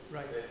argue,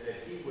 Right.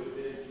 that he would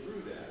then,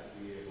 through that,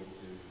 be able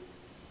to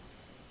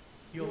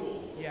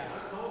rule. Yeah.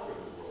 Not conquer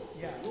the world,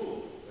 Yeah. but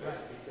rule.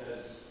 Right.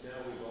 Because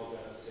now we've all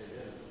got the same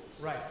enemies.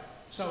 Right.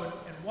 So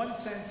in one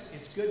sense,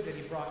 it's good that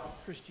he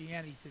brought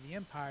Christianity to the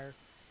empire.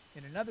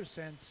 In another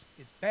sense,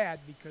 it's bad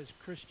because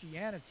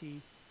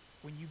Christianity,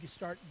 when you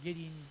start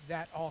getting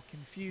that all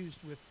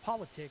confused with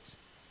politics,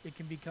 it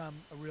can become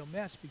a real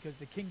mess because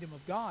the kingdom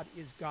of God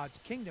is God's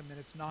kingdom and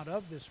it's not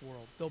of this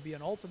world. There'll be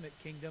an ultimate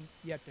kingdom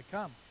yet to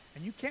come.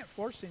 And you can't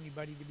force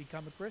anybody to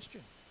become a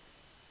Christian.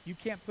 You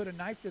can't put a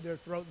knife to their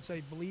throat and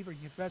say, "Believe or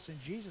confess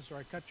in Jesus or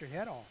I cut your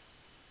head off."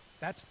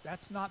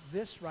 That's not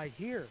this right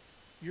here.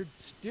 You're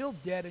still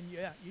dead, and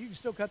you can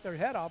still cut their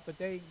head off, but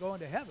they ain't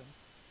going to heaven,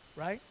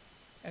 right?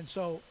 And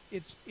so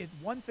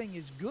one thing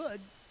is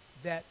good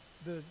that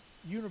the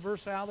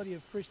universality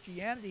of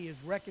Christianity is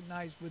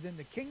recognized within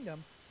the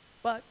kingdom,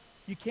 but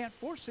you can't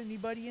force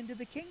anybody into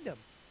the kingdom.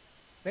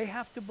 They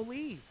have to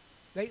believe.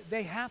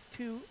 They have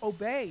to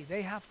obey.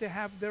 They have to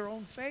have their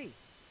own faith.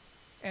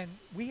 And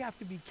we have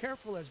to be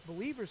careful as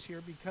believers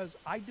here because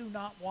I do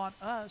not want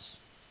us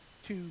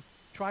to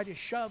try to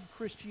shove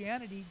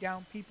Christianity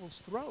down people's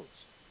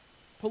throats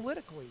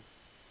politically.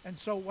 And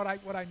so what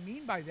I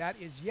mean by that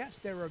is, yes,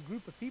 there were a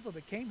group of people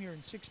that came here in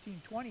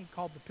 1620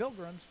 called the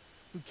Pilgrims,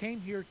 who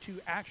came here to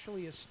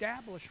actually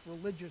establish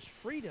religious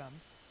freedom.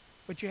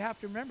 But you have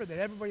to remember that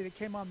everybody that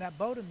came on that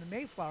boat in the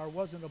Mayflower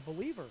wasn't a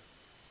believer.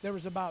 There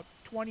was about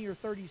 20 or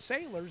 30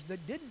 sailors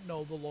that didn't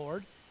know the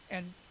Lord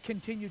and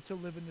continued to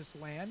live in this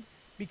land,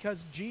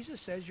 because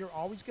Jesus says you're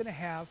always going to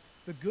have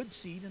the good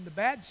seed and the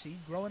bad seed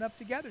growing up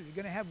together. You're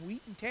going to have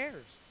wheat and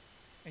tares.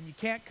 And you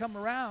can't come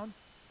around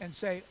and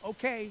say,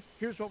 okay,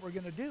 here's what we're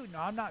going to do.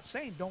 Now, I'm not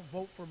saying don't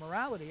vote for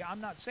morality.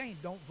 I'm not saying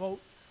don't vote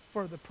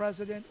for the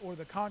president or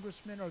the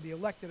congressman or the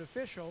elected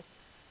official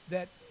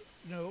that,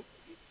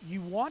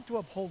 you want to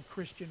uphold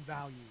Christian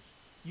values.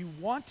 You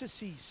want to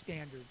see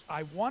standards.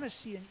 I want to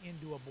see an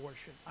end to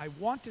abortion. I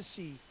want to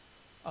see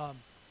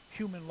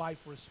human life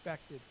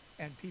respected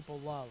and people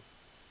loved.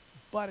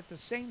 But at the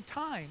same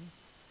time,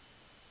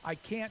 I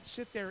can't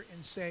sit there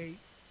and say,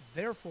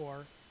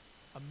 therefore,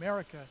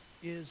 America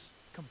is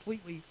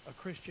completely a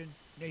Christian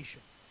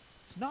nation.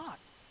 It's not.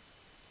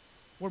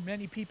 Were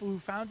many people who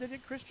founded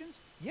it Christians?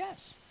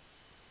 Yes.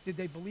 Did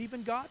they believe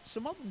in God?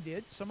 Some of them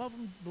did. Some of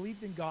them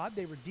believed in God.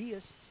 They were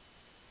deists,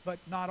 but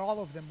not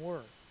all of them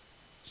were.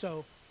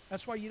 So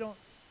that's why you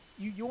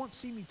won't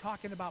see me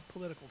talking about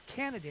political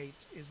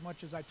candidates as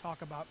much as I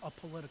talk about a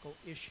political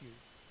issue,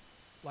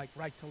 like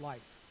right to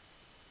life.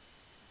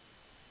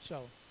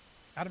 So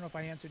I don't know if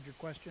I answered your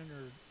question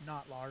or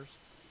not, Lars.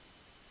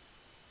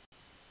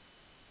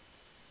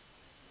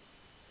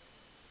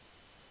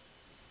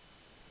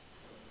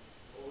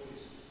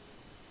 Always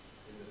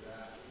in the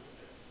past,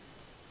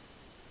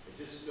 I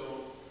just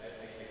don't, I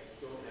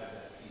don't have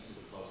that piece of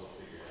the puzzle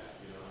figured out.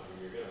 You know, I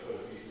mean, you're going to put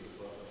a piece of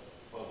the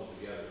puzzle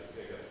together to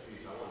pick up a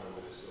piece. I want to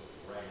know where this goes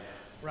right now.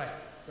 Right.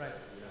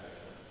 You're not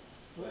gonna,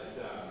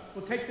 but,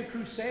 Well, take the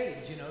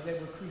Crusades. They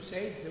were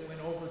Crusades that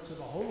went over to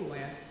the Holy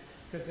Land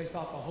because they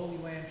thought the Holy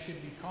Land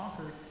should be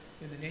conquered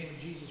in the name of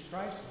Jesus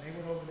Christ. And they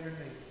went over there and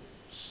they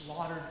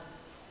slaughtered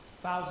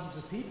thousands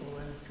of people,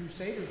 and the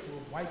Crusaders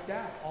were wiped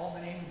out, all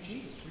in the name of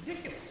Jesus.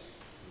 Ridiculous.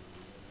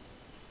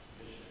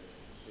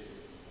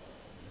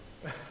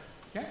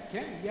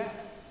 Yeah.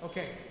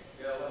 Okay.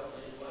 Yeah,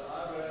 what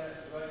I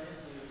run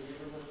into,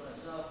 even with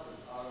myself, is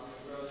are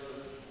we really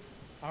living?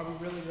 Are we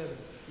really living?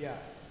 Yeah.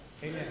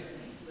 Amen.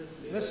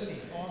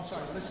 Listening. Oh, I'm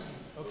sorry. Listening.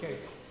 Okay.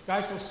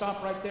 Guys, we'll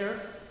stop right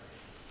there.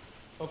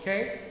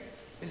 Okay.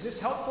 Is this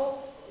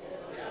helpful?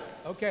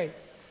 Yeah. Okay.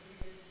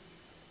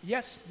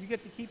 Yes, you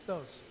get to keep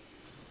those.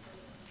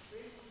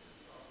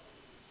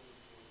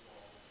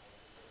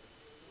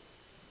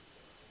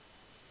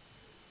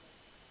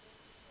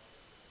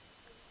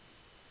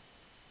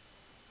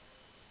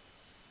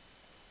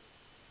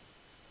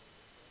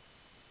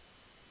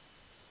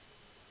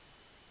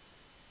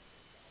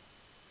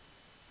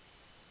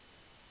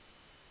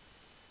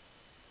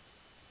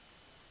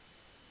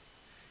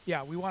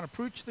 Yeah, we want to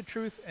preach the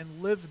truth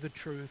and live the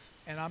truth.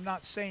 And I'm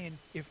not saying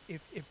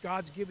if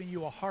God's given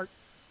you a heart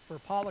for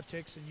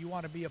politics and you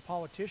want to be a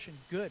politician,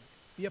 good.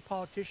 Be a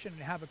politician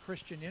and have a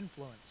Christian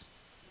influence.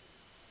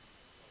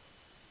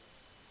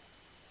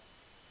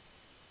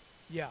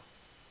 Yeah,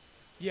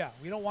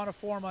 we don't want to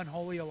form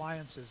unholy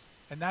alliances.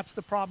 And that's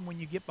the problem when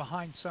you get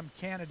behind some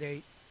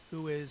candidate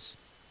who is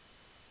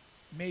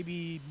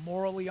maybe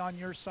morally on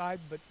your side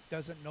but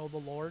doesn't know the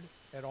Lord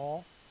at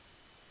all.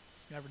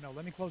 Never know.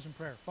 Let me close in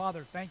prayer.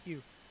 Father, thank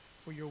you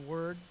for your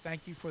word.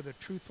 Thank you for the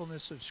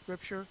truthfulness of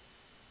Scripture.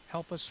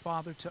 Help us,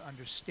 Father, to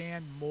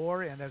understand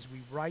more. And as we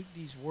write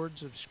these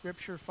words of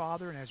Scripture,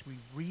 Father, and as we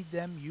read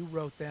them, you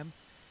wrote them.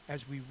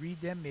 As we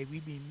read them, may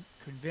we be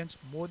convinced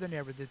more than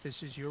ever that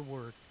this is your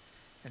word.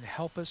 And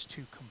help us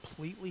to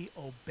completely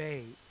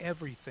obey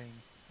everything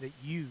that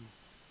you,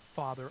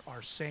 Father,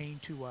 are saying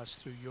to us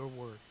through your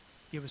word.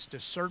 Give us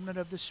discernment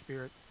of the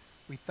Spirit.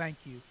 We thank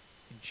you.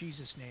 In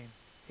Jesus' name,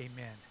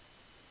 amen.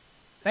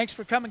 Thanks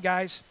for coming,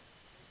 guys.